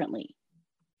it differently.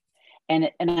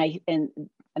 I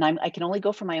can only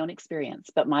go from my own experience,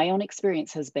 but my own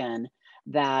experience has been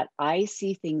that I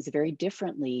see things very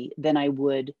differently than I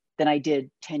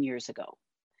did 10 years ago.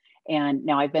 And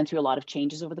now I've been through a lot of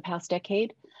changes over the past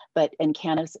decade, and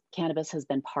cannabis has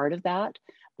been part of that.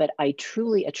 But I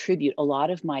truly attribute a lot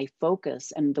of my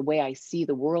focus and the way I see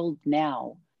the world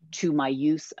now to my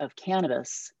use of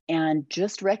cannabis, and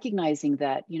just recognizing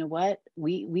that,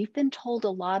 we've been told a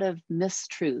lot of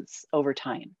mistruths over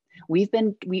time.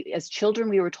 As children,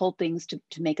 we were told things to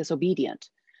make us obedient,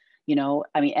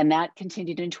 and that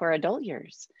continued into our adult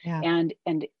years. Yeah. And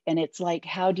it's like,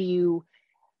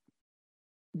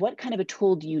 what kind of a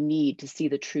tool do you need to see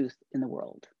the truth in the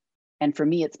world? And for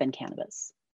me, it's been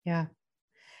cannabis. Yeah.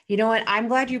 You know what? I'm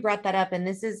glad you brought that up. And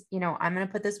this is, I'm going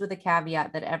to put this with a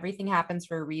caveat that everything happens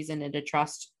for a reason, and to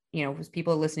trust, as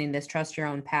people listening to this, trust your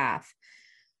own path.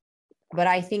 But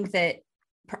I think that,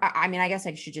 I guess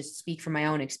I should just speak from my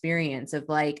own experience of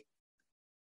like,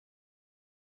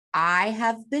 I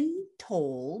have been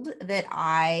told that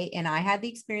I had the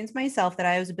experience myself that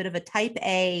I was a bit of a type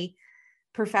A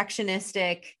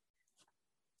perfectionistic.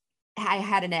 I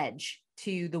had an edge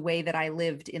to the way that I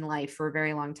lived in life for a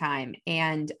very long time.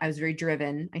 And I was very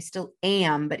driven. I still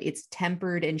am, but it's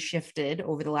tempered and shifted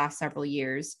over the last several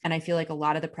years. And I feel like a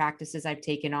lot of the practices I've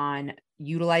taken on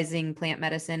utilizing plant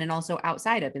medicine, and also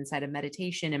inside of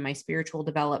meditation and my spiritual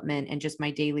development and just my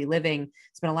daily living,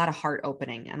 it's been a lot of heart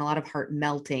opening and a lot of heart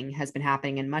melting has been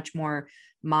happening, and much more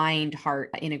mind heart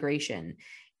integration.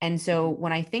 And so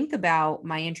when I think about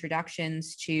my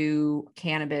introductions to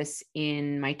cannabis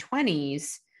in my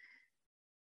 20s,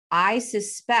 I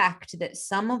suspect that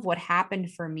some of what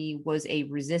happened for me was a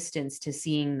resistance to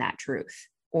seeing that truth,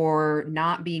 or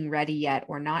not being ready yet,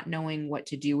 or not knowing what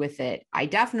to do with it. I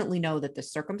definitely know that the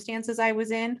circumstances I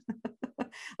was in,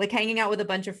 like hanging out with a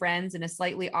bunch of friends in a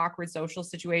slightly awkward social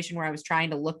situation where I was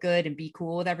trying to look good and be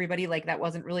cool with everybody, like that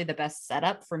wasn't really the best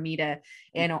setup for me to,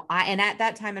 and at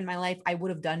that time in my life, I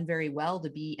would have done very well to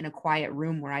be in a quiet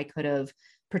room where I could have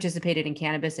participated in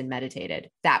cannabis and meditated.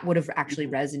 That would have actually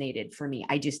resonated for me.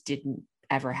 I just didn't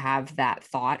ever have that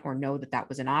thought or know that that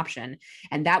was an option.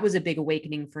 And that was a big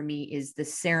awakening for me, is the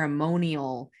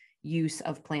ceremonial use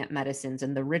of plant medicines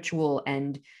and the ritual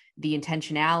and the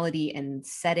intentionality and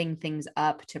setting things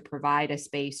up to provide a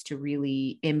space to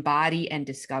really embody and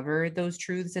discover those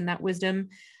truths and that wisdom.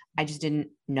 I just didn't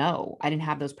know. I didn't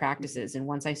have those practices. And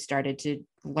once I started to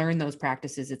learn those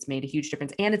practices, it's made a huge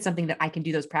difference. And it's something that I can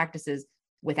do those practices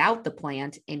without the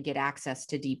plant and get access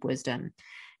to deep wisdom.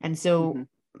 And so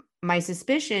my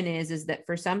suspicion is that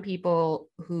for some people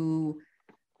who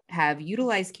have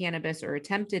utilized cannabis or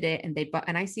attempted it,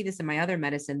 and I see this in my other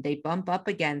medicine, they bump up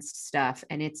against stuff,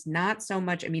 and it's not so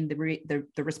much, the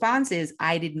response is,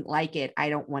 I didn't like it, I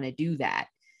don't want to do that.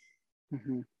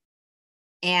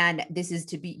 And this is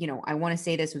to be, I want to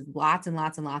say this with lots and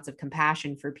lots and lots of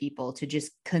compassion for people, to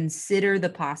just consider the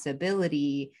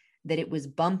possibility that it was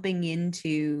bumping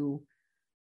into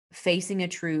facing a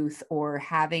truth, or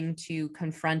having to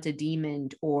confront a demon,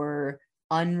 or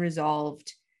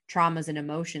unresolved traumas and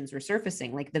emotions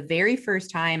resurfacing. Like the very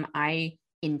first time I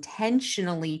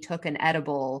intentionally took an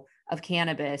edible of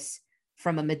cannabis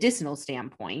from a medicinal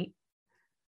standpoint,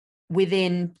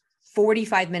 within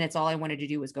 45 minutes, all I wanted to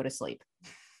do was go to sleep.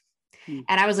 And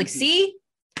I was like, see,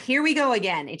 here we go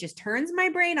again. It just turns my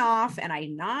brain off. And I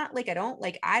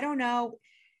don't know.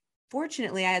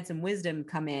 fortunately, I had some wisdom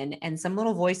come in, and some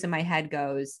little voice in my head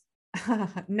goes, no,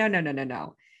 no, no, no,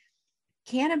 no.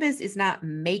 Cannabis is not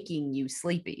making you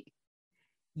sleepy.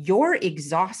 You're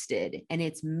exhausted, and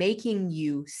it's making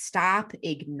you stop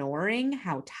ignoring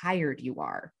how tired you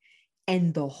are.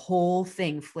 And the whole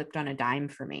thing flipped on a dime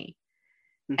for me.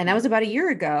 And that was about a year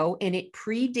ago. And it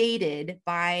predated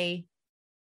by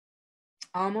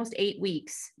almost 8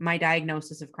 weeks my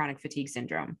diagnosis of chronic fatigue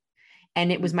syndrome.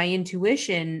 And it was my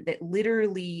intuition that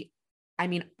literally, I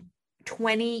mean,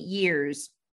 20 years,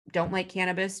 don't like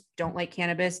cannabis,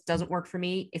 doesn't work for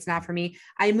me. It's not for me.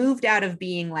 I moved out of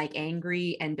being like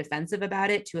angry and defensive about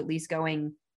it to at least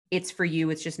going, it's for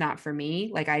you. It's just not for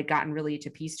me. Like, I had gotten really to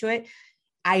peace to it.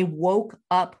 I woke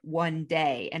up one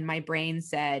day and my brain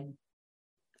said,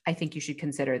 I think you should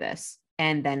consider this.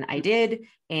 And then I did.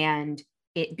 And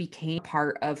it became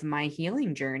part of my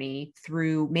healing journey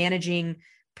through managing,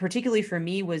 particularly for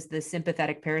me, was the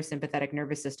sympathetic parasympathetic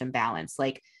nervous system balance.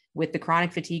 Like with the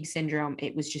chronic fatigue syndrome,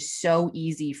 it was just so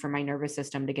easy for my nervous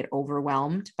system to get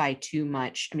overwhelmed by too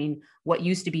much. I mean, what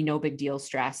used to be no big deal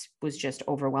stress was just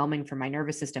overwhelming for my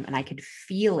nervous system. And I could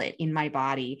feel it in my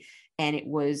body. And it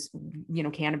was,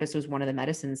 cannabis was one of the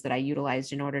medicines that I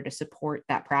utilized in order to support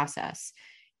that process.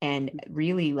 And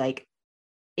really, like,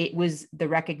 it was the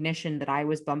recognition that I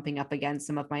was bumping up against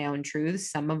some of my own truths,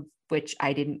 some of which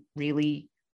I didn't really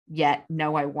yet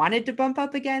know I wanted to bump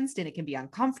up against. And it can be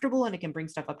uncomfortable and it can bring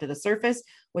stuff up to the surface,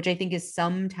 which I think is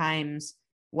sometimes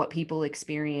what people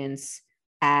experience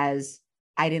as,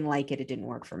 I didn't like it. It didn't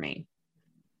work for me.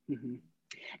 Mm-hmm.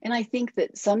 And I think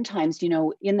that sometimes,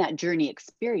 in that journey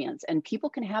experience, and people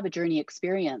can have a journey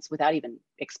experience without even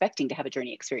expecting to have a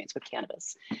journey experience with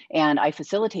cannabis. And I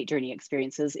facilitate journey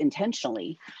experiences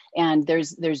intentionally. And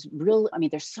there's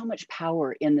so much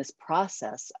power in this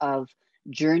process of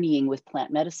journeying with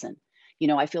plant medicine.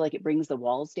 I feel like it brings the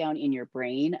walls down in your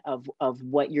brain of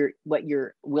what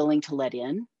you're willing to let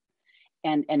in.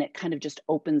 And it kind of just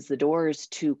opens the doors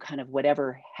to kind of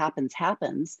whatever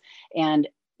happens. And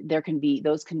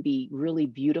those can be really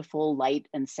beautiful light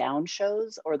and sound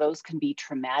shows, or those can be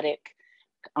traumatic,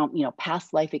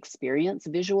 past life experience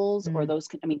visuals, or those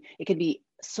it can be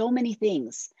so many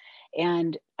things.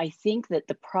 And I think that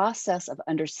the process of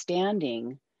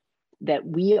understanding that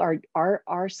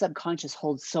our subconscious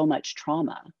holds so much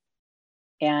trauma,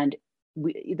 and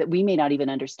that we may not even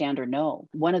understand or know.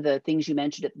 One of the things you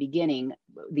mentioned at the beginning,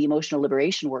 the emotional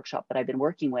liberation workshop that I've been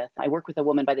working with, I work with a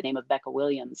woman by the name of Becca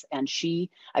Williams, and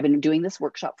I've been doing this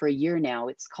workshop for a year now.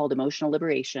 It's called Emotional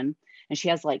Liberation, and she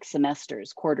has like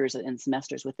quarters and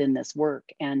semesters within this work.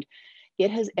 And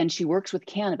she works with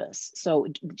cannabis. So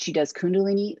she does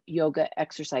Kundalini yoga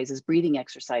exercises, breathing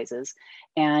exercises,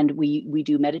 and we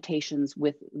do meditations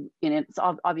and it's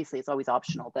obviously it's always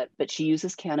optional, but she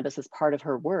uses cannabis as part of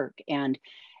her work. And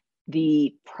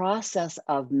the process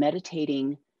of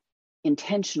meditating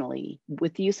intentionally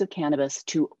with the use of cannabis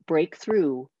to break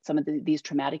through some of these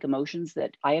traumatic emotions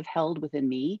that I have held within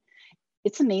me,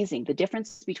 it's amazing. The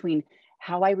difference between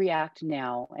how I react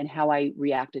now and how I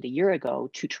reacted a year ago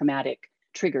to traumatic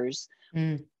triggers,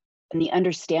 and the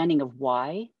understanding of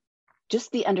why,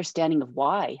 just the understanding of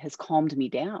why has calmed me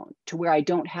down to where I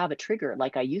don't have a trigger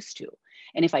like I used to.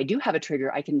 And if I do have a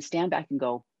trigger, I can stand back and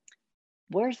go,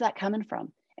 where's that coming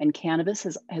from? And cannabis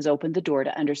has opened the door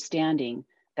to understanding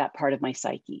that part of my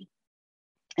psyche.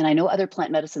 And I know other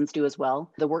plant medicines do as well.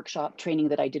 The workshop training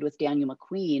that I did with Daniel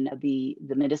McQueen, the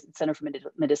Center for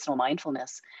Medicinal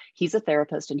Mindfulness, he's a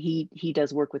therapist, and he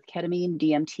does work with ketamine,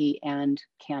 DMT, and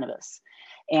cannabis.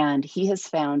 And he has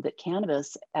found that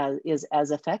cannabis is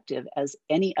as effective as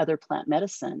any other plant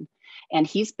medicine. And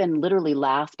he's been literally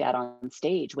laughed at on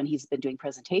stage when he's been doing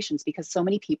presentations, because so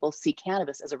many people see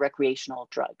cannabis as a recreational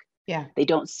drug. Yeah. They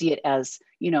don't see it as,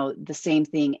 the same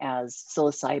thing as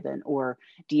psilocybin or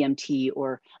DMT,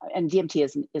 and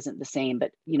DMT isn't the same,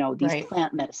 but these right.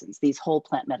 Plant medicines, these whole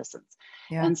plant medicines.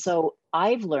 Yeah. And so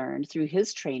I've learned through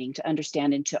his training to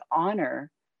understand and to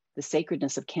honor the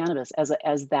sacredness of cannabis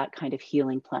as that kind of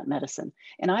healing plant medicine.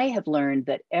 And I have learned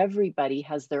that everybody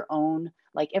has their own,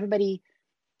 like everybody,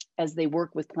 as they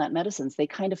work with plant medicines, they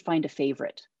kind of find a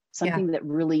favorite, something that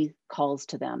really calls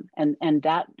to them. And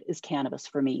that is cannabis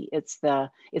for me. It's a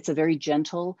very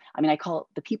gentle, I call it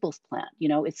the people's plant,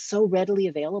 it's so readily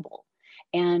available,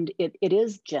 and it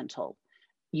is gentle.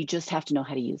 You just have to know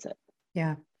how to use it.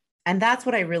 Yeah. And that's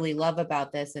what I really love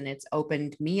about this. And it's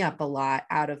opened me up a lot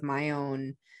out of my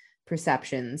own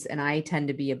perceptions. And I tend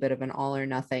to be a bit of an all or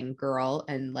nothing girl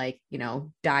and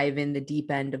dive in the deep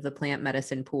end of the plant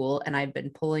medicine pool. And I've been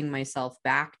pulling myself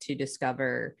back to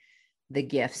discover the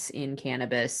gifts in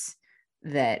cannabis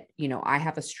that, you know, I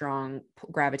have a strong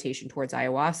gravitation towards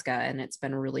ayahuasca, and it's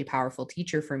been a really powerful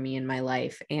teacher for me in my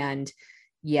life. And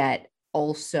yet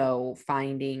also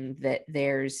finding that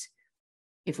there's,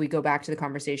 if we go back to the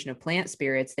conversation of plant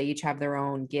spirits, they each have their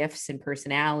own gifts and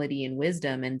personality and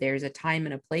wisdom. And there's a time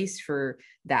and a place for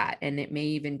that. And it may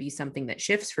even be something that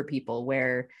shifts for people,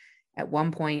 where at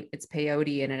one point it's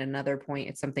peyote and at another point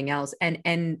it's something else.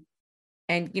 And,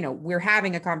 you know, we're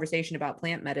having a conversation about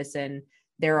plant medicine.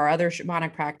 There are other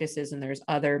shamanic practices and there's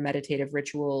other meditative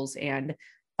rituals and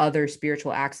other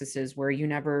spiritual accesses where you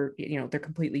never, you know, they're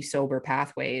completely sober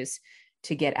pathways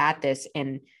to get at this.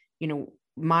 And, you know,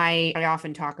 I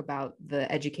often talk about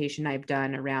the education I've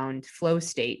done around flow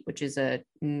state, which is a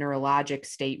neurologic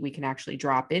state we can actually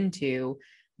drop into,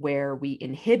 where we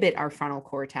inhibit our frontal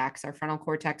cortex,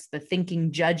 the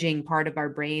thinking, judging part of our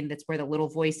brain. That's where the little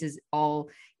voices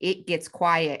it gets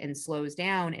quiet and slows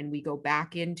down. And we go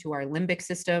back into our limbic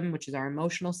system, which is our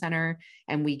emotional center.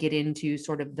 And we get into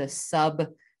sort of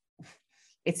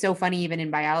it's so funny, even in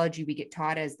biology, we get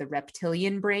taught as the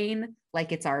reptilian brain,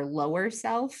 like it's our lower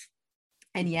self.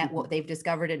 And yet what they've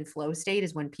discovered in flow state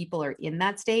is when people are in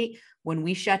that state, when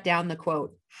we shut down the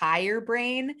quote higher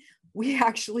brain, we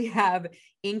actually have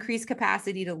increased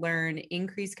capacity to learn,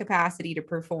 increased capacity to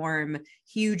perform.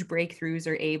 Huge breakthroughs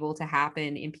are able to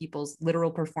happen in people's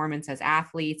literal performance as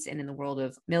athletes and in the world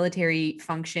of military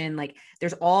function. Like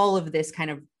there's all of this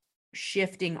kind of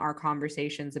shifting our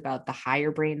conversations about the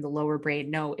higher brain, the lower brain.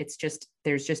 No, it's just,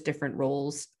 there's just different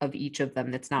roles of each of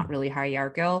them. That's not really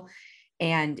hierarchical.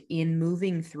 And in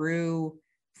moving through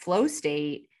flow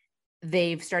state,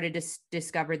 they've started to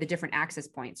discover the different access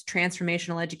points.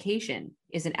 Transformational education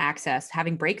is an access,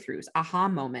 having breakthroughs, aha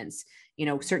moments, you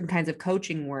know, certain kinds of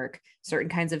coaching work, certain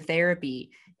kinds of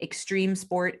therapy, extreme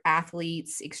sport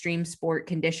athletes, extreme sport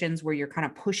conditions where you're kind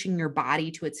of pushing your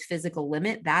body to its physical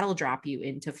limit, that'll drop you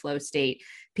into flow state.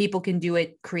 People can do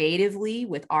it creatively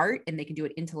with art, and they can do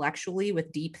it intellectually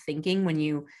with deep thinking. When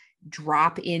you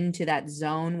drop into that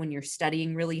zone when you're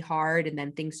studying really hard, and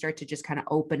then things start to just kind of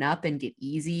open up and get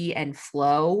easy and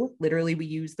flow. Literally, we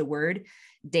use the word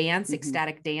dance,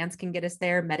 ecstatic dance can get us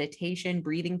there, meditation,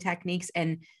 breathing techniques.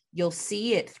 And you'll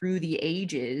see it through the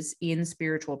ages in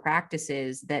spiritual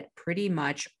practices that pretty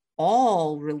much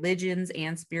all religions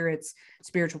and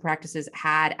spiritual practices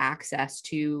had access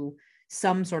to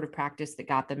some sort of practice that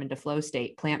got them into flow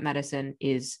state. Plant medicine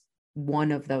is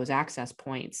one of those access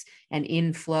points. And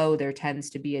in flow, there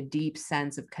tends to be a deep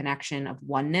sense of connection, of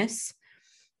oneness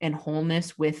and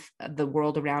wholeness with the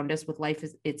world around us, with life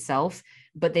itself.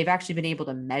 But they've actually been able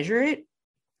to measure it,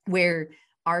 where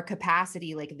our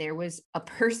capacity, like there was a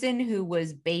person who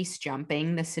was base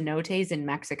jumping the cenotes in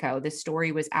Mexico. This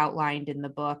story was outlined in the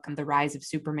book, The Rise of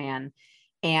Superman.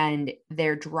 And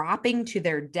they're dropping to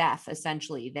their death,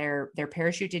 essentially. Their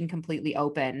parachute didn't completely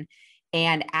open.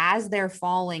 And as they're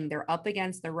falling, they're up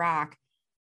against the rock.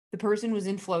 The person was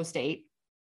in flow state,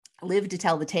 lived to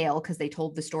tell the tale because they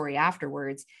told the story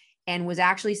afterwards, and was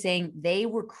actually saying they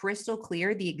were crystal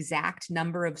clear the exact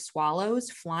number of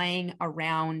swallows flying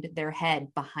around their head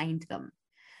behind them.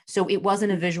 So it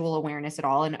wasn't a visual awareness at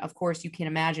all. And of course, you can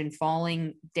imagine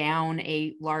falling down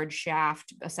a large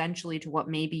shaft, essentially to what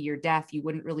may be your death, you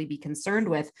wouldn't really be concerned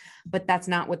with, but that's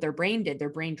not what their brain did. Their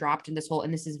brain dropped in this hole.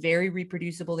 And this is very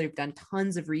reproducible. They've done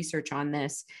tons of research on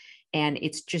this. And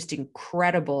it's just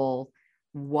incredible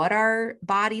what our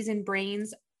bodies and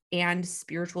brains and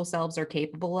spiritual selves are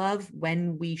capable of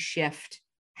when we shift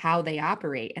how they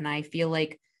operate. And I feel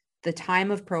like the time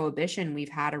of prohibition we've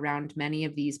had around many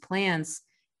of these plants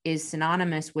is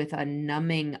synonymous with a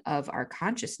numbing of our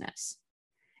consciousness,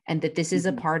 and that this is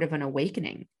a part of an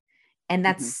awakening. And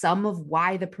that's some of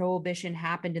why the prohibition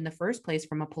happened in the first place,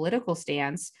 from a political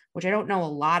stance, which I don't know a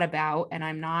lot about. And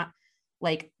I'm not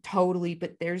like totally,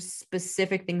 but there's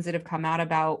specific things that have come out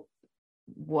about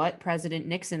what President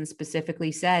Nixon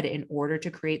specifically said in order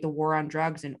to create the war on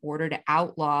drugs, in order to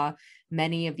outlaw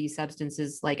many of these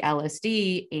substances like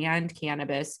LSD and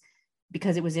cannabis,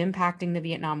 because it was impacting the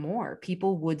Vietnam War.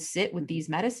 People would sit with these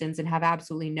medicines and have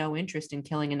absolutely no interest in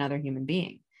killing another human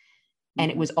being.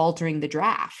 And it was altering the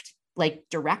draft, like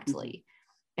directly.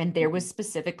 And there was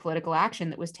specific political action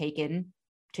that was taken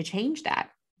to change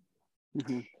that.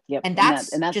 Yep. And that's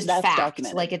just fact.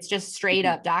 Documented. Like it's just straight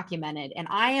up documented. And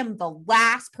I am the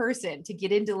last person to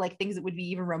get into like things that would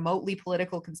be even remotely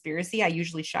political conspiracy. I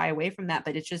usually shy away from that,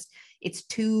 but it's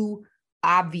too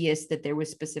obvious that there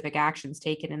was specific actions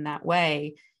taken in that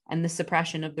way. And the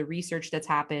suppression of the research that's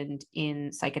happened in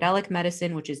psychedelic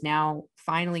medicine, which is now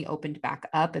finally opened back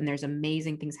up. And there's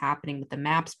amazing things happening with the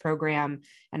MAPS program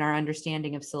and our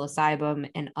understanding of psilocybin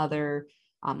and other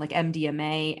like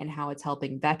MDMA, and how it's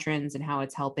helping veterans and how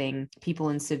it's helping people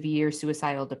in severe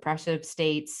suicidal depressive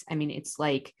states. I mean, it's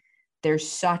like there's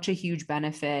such a huge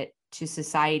benefit to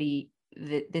society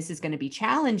that this is going to be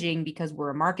challenging because we're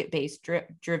a market-based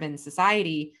driven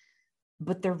society,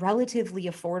 but they're relatively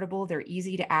affordable, they're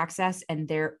easy to access, and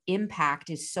their impact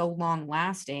is so long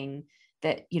lasting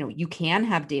that, you know, you can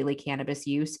have daily cannabis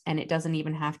use and it doesn't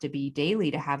even have to be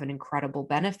daily to have an incredible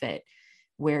benefit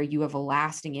where you have a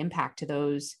lasting impact to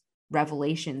those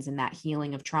revelations and that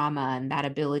healing of trauma and that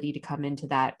ability to come into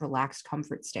that relaxed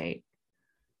comfort state.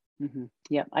 Mm-hmm.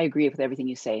 Yeah, I agree with everything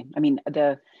you say. I mean,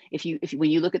 if you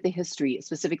when you look at the history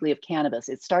specifically of cannabis,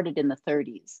 it started in the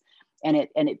 30s, and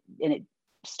it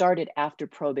started after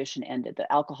prohibition ended.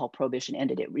 The alcohol prohibition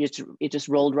ended. It just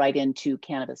rolled right into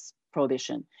cannabis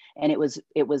prohibition, and it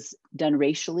was done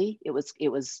racially. It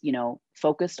was you know,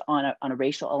 focused on a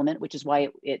racial element, which is why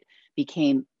it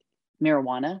became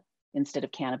marijuana instead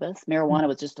of cannabis. Marijuana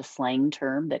was just a slang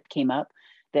term that came up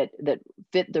that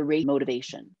fit the race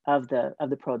motivation of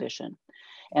the prohibition.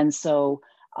 And so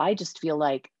I just feel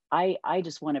like I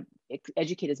just want to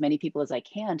educate as many people as I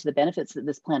can to the benefits that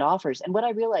this plant offers. And what I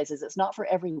realize is it's not for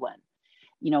everyone.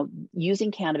 You know,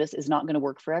 using cannabis is not going to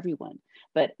work for everyone.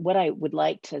 But what I would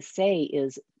like to say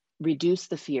is reduce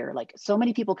the fear. Like, so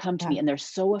many people come to me and they're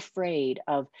so afraid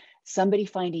of somebody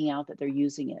finding out that they're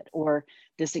using it, or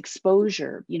this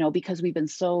exposure, you know, because we've been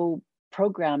so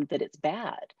programmed that it's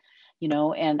bad. You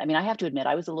know, and I mean, I have to admit,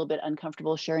 I was a little bit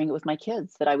uncomfortable sharing it with my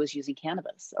kids that I was using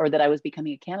cannabis, or that I was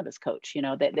becoming a cannabis coach. You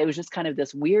know, that there was just kind of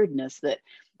this weirdness that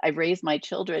I've raised my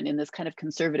children in this kind of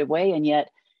conservative way, and yet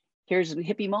here's a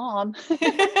hippie mom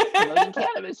promoting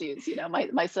cannabis use. You know,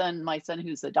 my son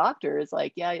who's a doctor is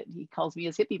like, yeah, he calls me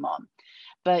his hippie mom.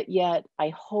 But yet I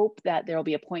hope that there'll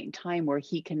be a point in time where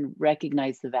he can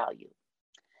recognize the value,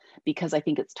 because I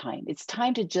think it's time. It's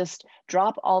time to just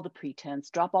drop all the pretense,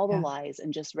 drop all the lies,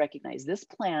 and just recognize this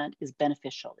plant is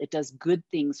beneficial. It does good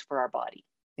things for our body.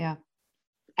 Yeah.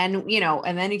 And, you know,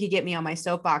 and then you could get me on my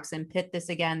soapbox and pit this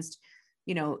against,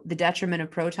 you know, the detriment of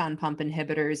proton pump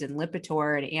inhibitors and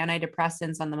Lipitor and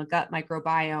antidepressants on the gut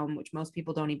microbiome, which most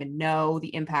people don't even know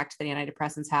the impact that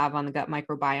antidepressants have on the gut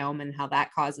microbiome and how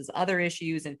that causes other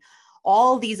issues and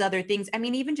all these other things. I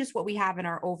mean, even just what we have in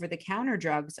our over-the-counter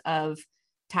drugs of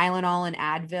Tylenol and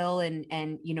Advil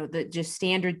and you know, the just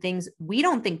standard things, we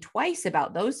don't think twice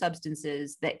about those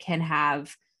substances that can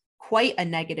have quite a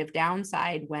negative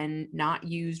downside when not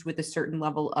used with a certain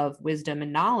level of wisdom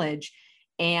and knowledge.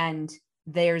 And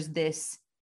there's this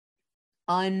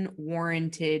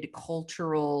unwarranted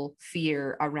cultural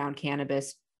fear around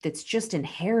cannabis that's just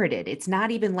inherited. It's not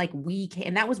even like we can,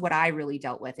 and that was what I really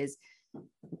dealt with is,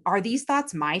 are these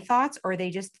thoughts my thoughts, or are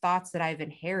they just thoughts that I've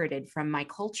inherited from my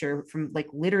culture, from like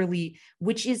literally,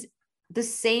 which is the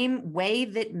same way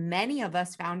that many of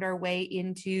us found our way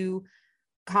into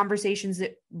conversations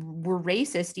that were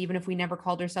racist, even if we never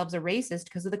called ourselves a racist,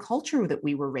 because of the culture that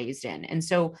we were raised in. And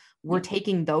so we're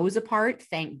taking those apart,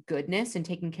 thank goodness, and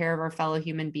taking care of our fellow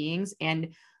human beings.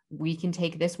 And we can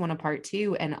take this one apart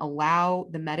too and allow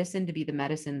the medicine to be the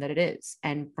medicine that it is.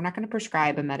 And we're not going to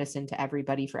prescribe a medicine to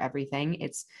everybody for everything.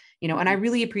 It's, you know, and I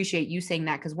really appreciate you saying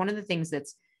that, because one of the things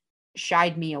that's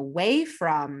shied me away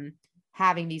from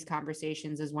having these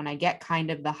conversations is when I get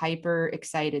kind of the hyper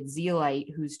excited zealot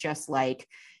who's just like,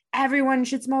 everyone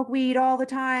should smoke weed all the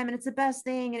time and it's the best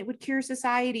thing and it would cure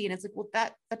society. And it's like, well,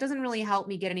 that doesn't really help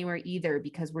me get anywhere either,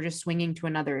 because we're just swinging to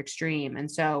another extreme.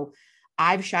 And so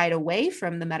I've shied away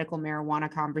from the medical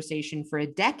marijuana conversation for a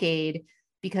decade,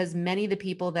 because many of the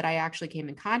people that I actually came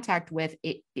in contact with,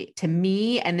 it to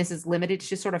me, and this is limited, it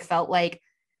just sort of felt like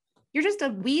you're just a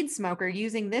weed smoker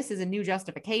using this as a new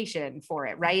justification for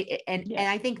it. Right. And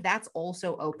I think that's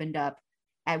also opened up.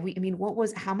 How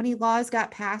many laws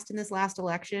got passed in this last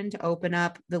election to open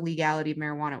up the legality of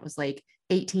marijuana? It was like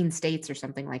 18 states or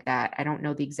something like that. I don't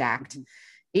know the exact.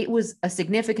 It was a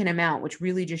significant amount, which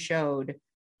really just showed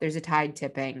there's a tide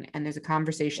tipping and there's a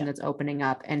conversation that's opening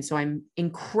up. And so I'm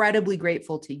incredibly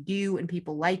grateful to you and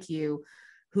people like you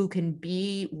who can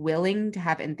be willing to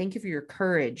have, and thank you for your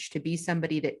courage to be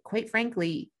somebody that, quite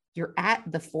frankly, you're at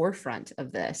the forefront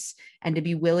of this, and to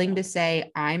be willing to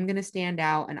say, I'm going to stand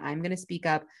out and I'm going to speak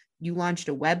up. You launched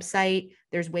a website.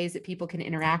 There's ways that people can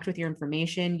interact with your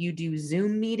information. You do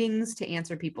Zoom meetings to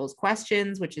answer people's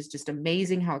questions, which is just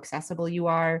amazing how accessible you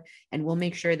are. And we'll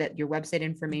make sure that your website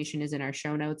information is in our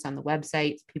show notes on the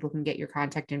website, so people can get your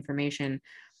contact information,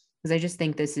 because I just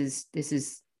think this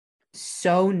is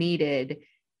so needed.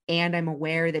 And I'm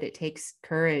aware that it takes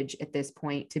courage at this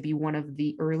point to be one of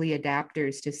the early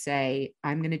adapters to say,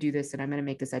 I'm going to do this and I'm going to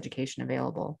make this education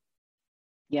available.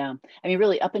 Yeah. I mean,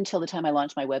 really, up until the time I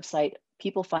launched my website,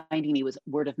 people finding me was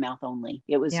word of mouth only.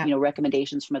 It was, Yeah.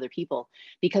 recommendations from other people,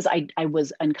 because I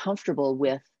was uncomfortable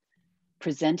with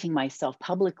presenting myself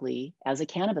publicly as a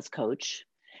cannabis coach.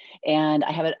 And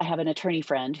I have an attorney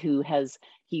friend who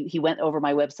he went over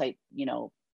my website,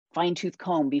 fine tooth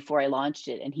comb before I launched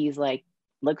it. And he's like,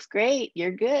 looks great,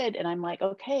 you're good. And I'm like,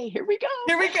 okay, here we go.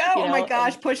 Here we go. Oh my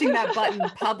gosh, pushing that button,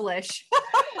 publish.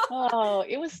 Oh,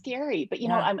 it was scary. But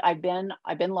Yeah. I've been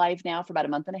live now for about a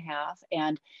month and a half.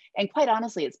 And quite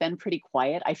honestly, it's been pretty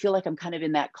quiet. I feel like I'm kind of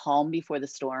in that calm before the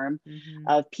storm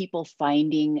of people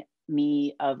finding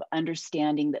me, of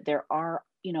understanding that there are,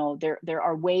 there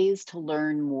are ways to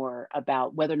learn more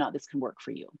about whether or not this can work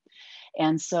for you.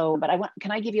 And so, but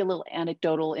can I give you a little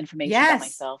anecdotal information about Yes.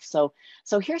 myself? So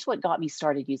here's what got me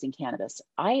started using cannabis.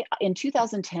 In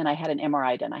 2010, I had an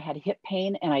MRI done. I had hip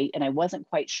pain, and I wasn't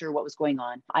quite sure what was going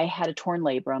on. I had a torn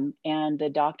labrum, and the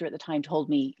doctor at the time told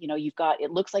me,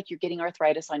 it looks like you're getting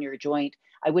arthritis on your joint.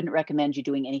 I wouldn't recommend you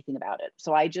doing anything about it.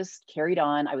 So I just carried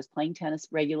on. I was playing tennis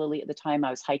regularly at the time. I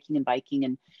was hiking and biking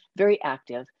and very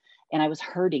active, and I was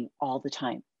hurting all the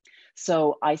time.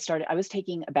 So I was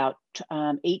taking about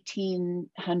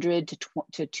 1,800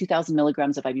 to 2,000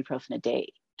 milligrams of ibuprofen a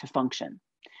day to function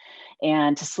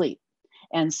and to sleep.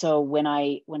 And so when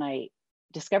I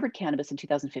discovered cannabis in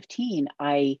 2015,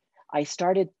 I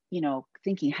started,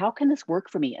 thinking, how can this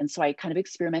work for me? And so I kind of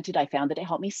experimented. I found that it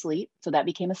helped me sleep. So that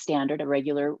became a standard, a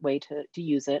regular way to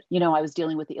use it. I was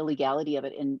dealing with the illegality of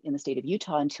it in the state of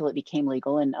Utah until it became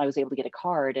legal. And I was able to get a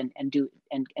card and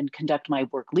conduct my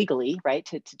work legally, right?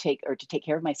 To take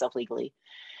care of myself legally.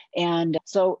 And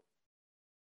so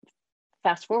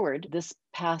fast forward,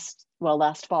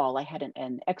 last fall, I had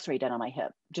an x-ray done on my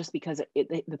hip just because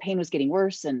the pain was getting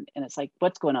worse. And it's like,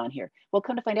 what's going on here? Well,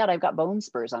 come to find out, I've got bone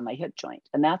spurs on my hip joint,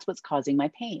 and that's what's causing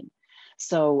my pain.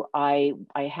 So I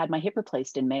had my hip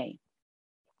replaced in May.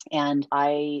 And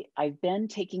I've been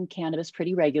taking cannabis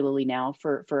pretty regularly now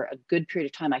for a good period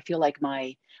of time. I feel like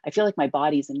my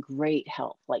body's in great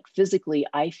health. Like physically,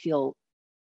 I feel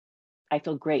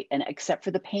great. And except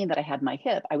for the pain that I had in my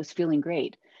hip, I was feeling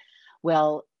great.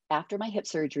 Well, after my hip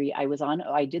surgery, I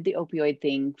did the opioid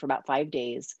thing for about 5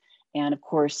 days. And of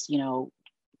course,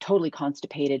 totally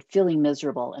constipated, feeling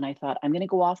miserable. And I thought, I'm going to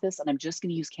go off this and I'm just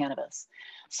going to use cannabis.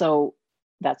 So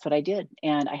that's what I did.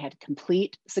 And I had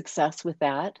complete success with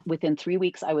that. Within 3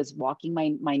 weeks, I was walking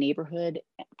my neighborhood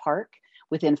park.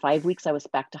 Within 5 weeks, I was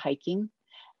back to hiking.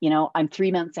 I'm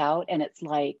 3 months out, and it's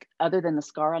like, other than the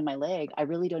scar on my leg, I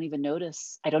really don't even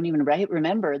notice. I don't even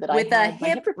remember that with I a had my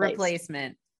hip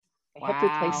replacement. Wow. Hip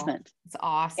replacement. It's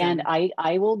awesome. And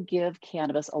I will give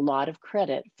cannabis a lot of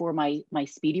credit for my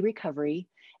speedy recovery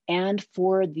and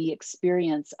for the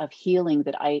experience of healing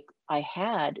that I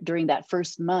had during that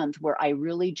first month, where I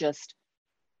really just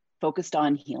focused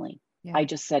on healing. Yeah. I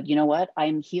just said, you know what,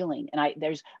 I'm healing. And I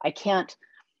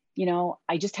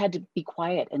just had to be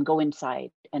quiet and go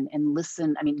inside and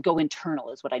listen. I mean, go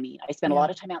internal is what I mean. I spent a lot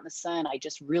of time out in the sun. I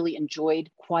just really enjoyed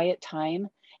quiet time.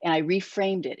 And I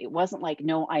reframed it. It wasn't like,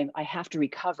 no, I have to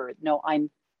recover. No,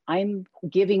 I'm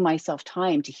giving myself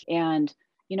time to, and,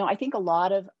 I think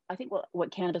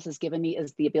what cannabis has given me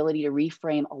is the ability to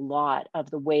reframe a lot of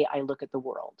the way I look at the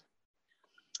world.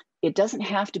 It doesn't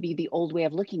have to be the old way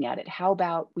of looking at it. How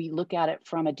about we look at it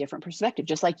from a different perspective,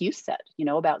 just like you said,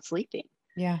 about sleeping.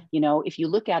 Yeah. If you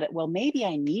look at it, well, maybe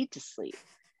I need to sleep.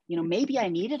 Maybe I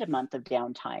needed a month of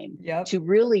downtime to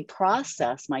really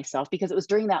process myself, because it was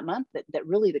during that month that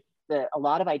really a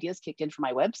lot of ideas kicked in for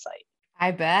my website.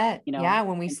 I bet. Yeah.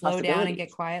 When we slow down and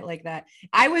get quiet like that.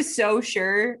 I was so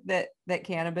sure that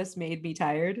cannabis made me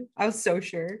tired. I was so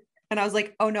sure. And I was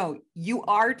like, oh no, you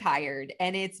are tired,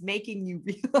 and it's making you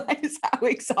realize how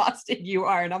exhausted you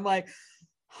are. And I'm like,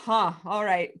 all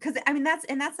right. Cause I mean, that's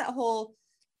that whole,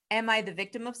 am I the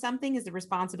victim of something? Is the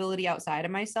responsibility outside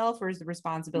of myself, or is the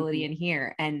responsibility in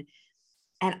here? And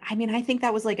I mean, I think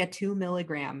that was like a 2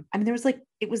 milligram. I mean,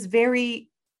 it was very,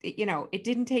 it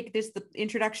didn't take the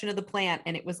introduction of the plant,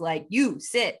 and it was like, you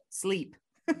sit, sleep.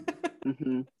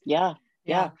 Yeah.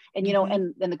 And,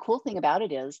 and the cool thing about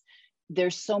it is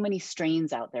there's so many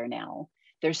strains out there now.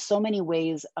 There's so many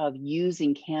ways of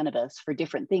using cannabis for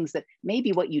different things that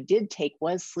maybe what you did take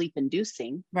was sleep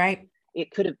inducing. Right.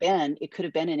 It could have been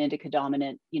an indica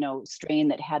dominant, strain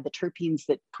that had the terpenes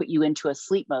that put you into a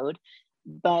sleep mode,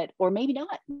 or maybe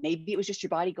not. Maybe it was just your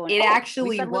body going, it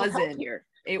actually wasn't here.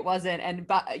 It wasn't. And,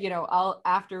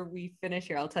 after we finish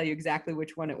here, I'll tell you exactly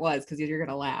which one it was, because you're going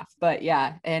to laugh. But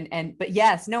yeah. But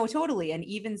yes, no, totally. And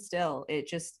even still, it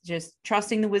just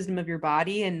trusting the wisdom of your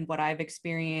body, and what I've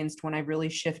experienced when I really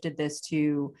shifted this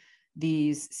to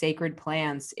these sacred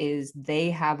plants is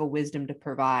they have a wisdom to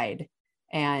provide.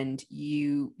 And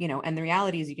and the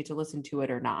reality is you get to listen to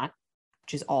it or not,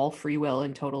 which is all free will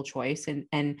and total choice.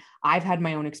 And I've had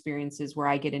my own experiences where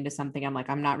I get into something, I'm like,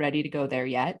 I'm not ready to go there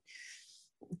yet.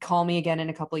 Call me again in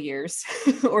a couple of years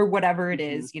or whatever it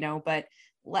is, but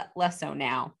less so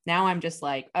now. Now I'm just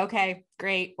like, okay,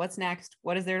 great. What's next?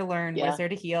 What is there to learn? What is there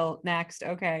to heal next?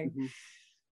 Okay.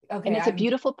 Okay. And it's a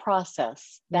beautiful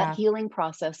process. That healing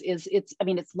process it's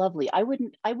lovely. I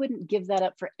wouldn't give that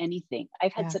up for anything.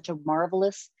 I've had such a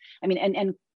marvelous,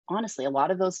 and honestly, a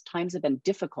lot of those times have been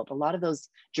difficult. A lot of those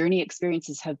journey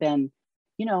experiences have been,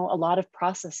 a lot of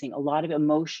processing, a lot of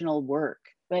emotional work.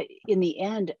 But in the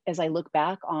end, as I look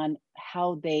back on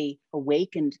how they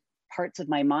awakened parts of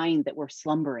my mind that were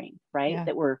slumbering, right?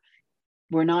 That were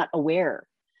not aware.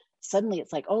 Suddenly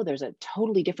it's like, oh, there's a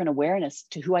totally different awareness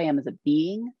to who I am as a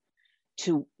being,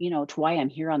 to why I'm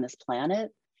here on this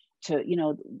planet, to,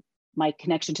 my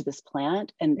connection to this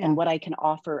plant and what I can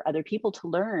offer other people to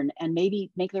learn and maybe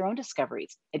make their own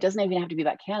discoveries. It doesn't even have to be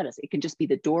about cannabis. It can just be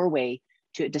the doorway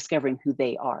to discovering who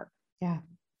they are. Yeah.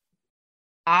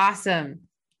 Awesome.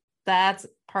 That's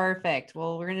perfect.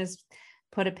 Well, we're going to just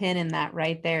put a pin in that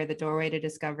right there, the doorway to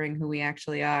discovering who we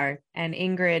actually are. And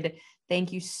Ingrid,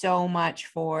 thank you so much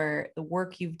for the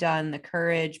work you've done, the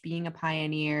courage, being a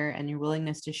pioneer, and your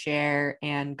willingness to share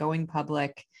and going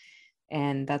public.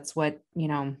 And that's what,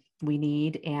 we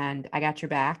need. And I got your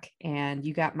back and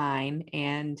you got mine.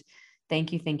 And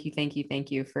thank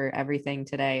you for everything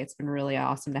today. It's been really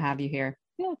awesome to have you here.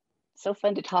 Yeah. So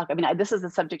fun to talk. This is a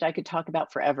subject I could talk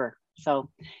about forever. So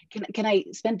can I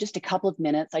spend just a couple of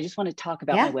minutes? I just want to talk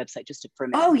about my website just for a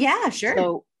minute. Oh yeah, sure.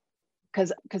 So,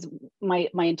 because my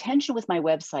intention with my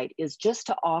website is just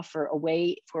to offer a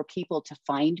way for people to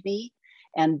find me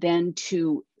and then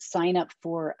to sign up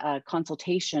for a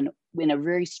consultation in a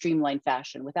very streamlined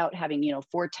fashion without having,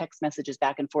 4 text messages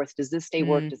back and forth. Does this day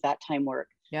work? Does that time work?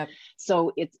 Yep.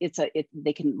 So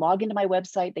they can log into my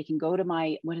website, they can go to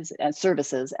my,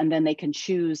 services, and then they can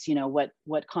choose,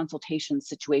 what consultation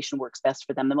situation works best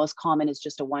for them. The most common is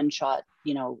just a one-shot,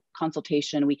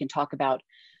 consultation. We can talk about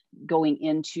going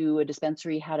into a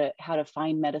dispensary, how to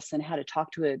find medicine, how to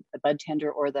talk to a bud tender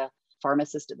or the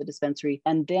pharmacist at the dispensary,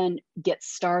 and then get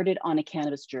started on a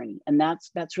cannabis journey. And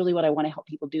that's really what I want to help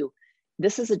people do.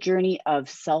 This is a journey of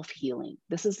self-healing.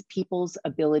 This is people's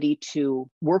ability to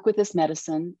work with this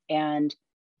medicine and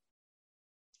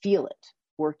feel it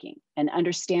working and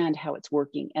understand how it's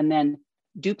working, and then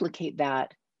duplicate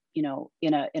that, in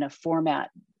a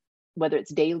format, whether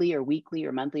it's daily or weekly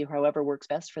or monthly or however works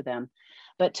best for them.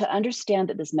 But to understand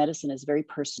that this medicine is very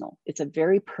personal. It's a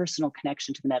very personal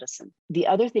connection to the medicine. The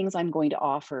other things I'm going to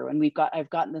offer, and I've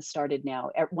gotten this started now.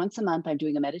 Once a month, I'm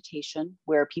doing a meditation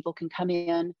where people can come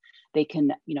in. They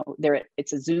can,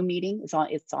 it's a Zoom meeting.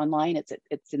 It's online.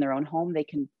 It's in their own home. They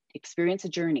can experience a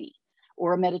journey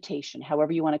or a meditation,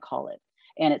 however you want to call it.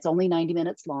 And it's only 90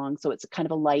 minutes long. So it's kind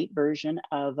of a light version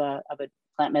of a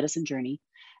plant medicine journey.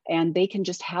 And they can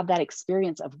just have that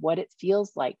experience of what it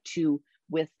feels like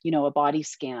with a body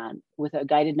scan, with a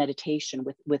guided meditation,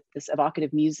 with this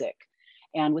evocative music,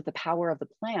 and with the power of the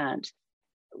plant,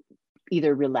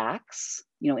 either relax,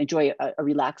 enjoy a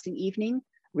relaxing evening,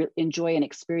 enjoy an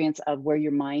experience of where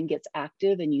your mind gets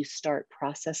active and you start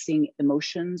processing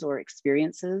emotions or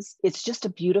experiences. It's just a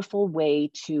beautiful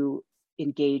way to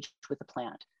engage with the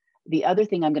plant. The other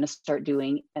thing I'm going to start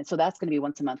doing, and so that's going to be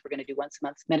once a month, we're going to do once a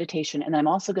month meditation. And I'm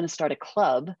also going to start a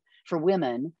club for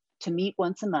women to meet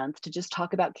once a month to just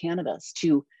talk about cannabis,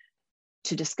 to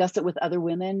discuss it with other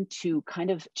women, to kind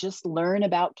of just learn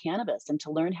about cannabis and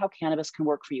to learn how cannabis can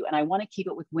work for you. And I want to keep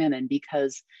it with women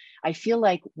because I feel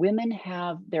like women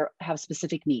have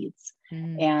specific needs,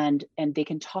 and they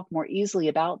can talk more easily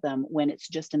about them when it's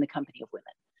just in the company of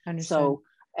women. Understood. So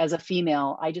as a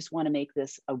female, I just want to make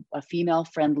this a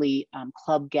female-friendly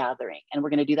club gathering. And we're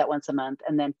going to do that once a month.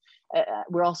 And then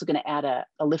we're also going to add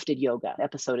a lifted yoga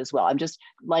episode as well. I'm just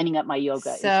lining up my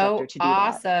yoga instructor to do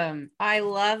awesome. that. I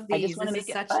love these. I just want to make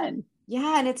it fun.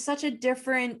 Yeah. And it's such a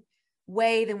different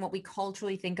way than what we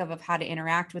culturally think of how to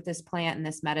interact with this plant and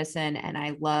this medicine. And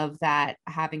I love that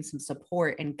having some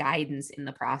support and guidance in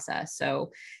the process.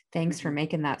 So thanks for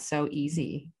making that so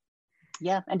easy.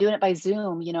 Yeah. And doing it by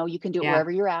Zoom, you can do it wherever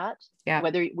you're at. Yeah.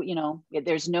 Whether,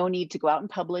 there's no need to go out in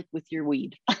public with your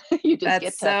weed. You just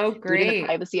get to so great. Do it in the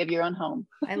privacy of your own home.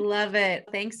 I love it.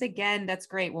 Thanks again. That's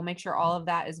great. We'll make sure all of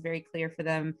that is very clear for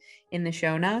them in the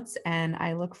show notes. And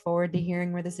I look forward to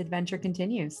hearing where this adventure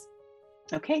continues.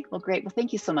 Okay. Well, great. Well,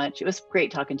 thank you so much. It was great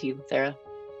talking to you, Sarah.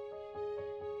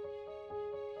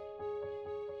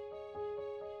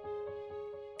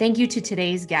 Thank you to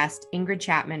today's guest, Ingrid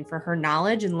Chapman, for her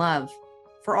knowledge and love.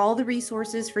 For all the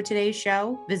resources for today's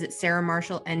show, visit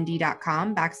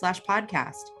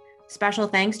sarahmarshallnd.com/podcast. Special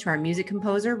thanks to our music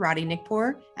composer, Roddy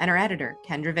Nickpour, and our editor,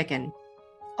 Kendra Vicken.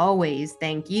 Always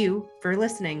thank you for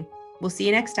listening. We'll see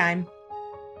you next time.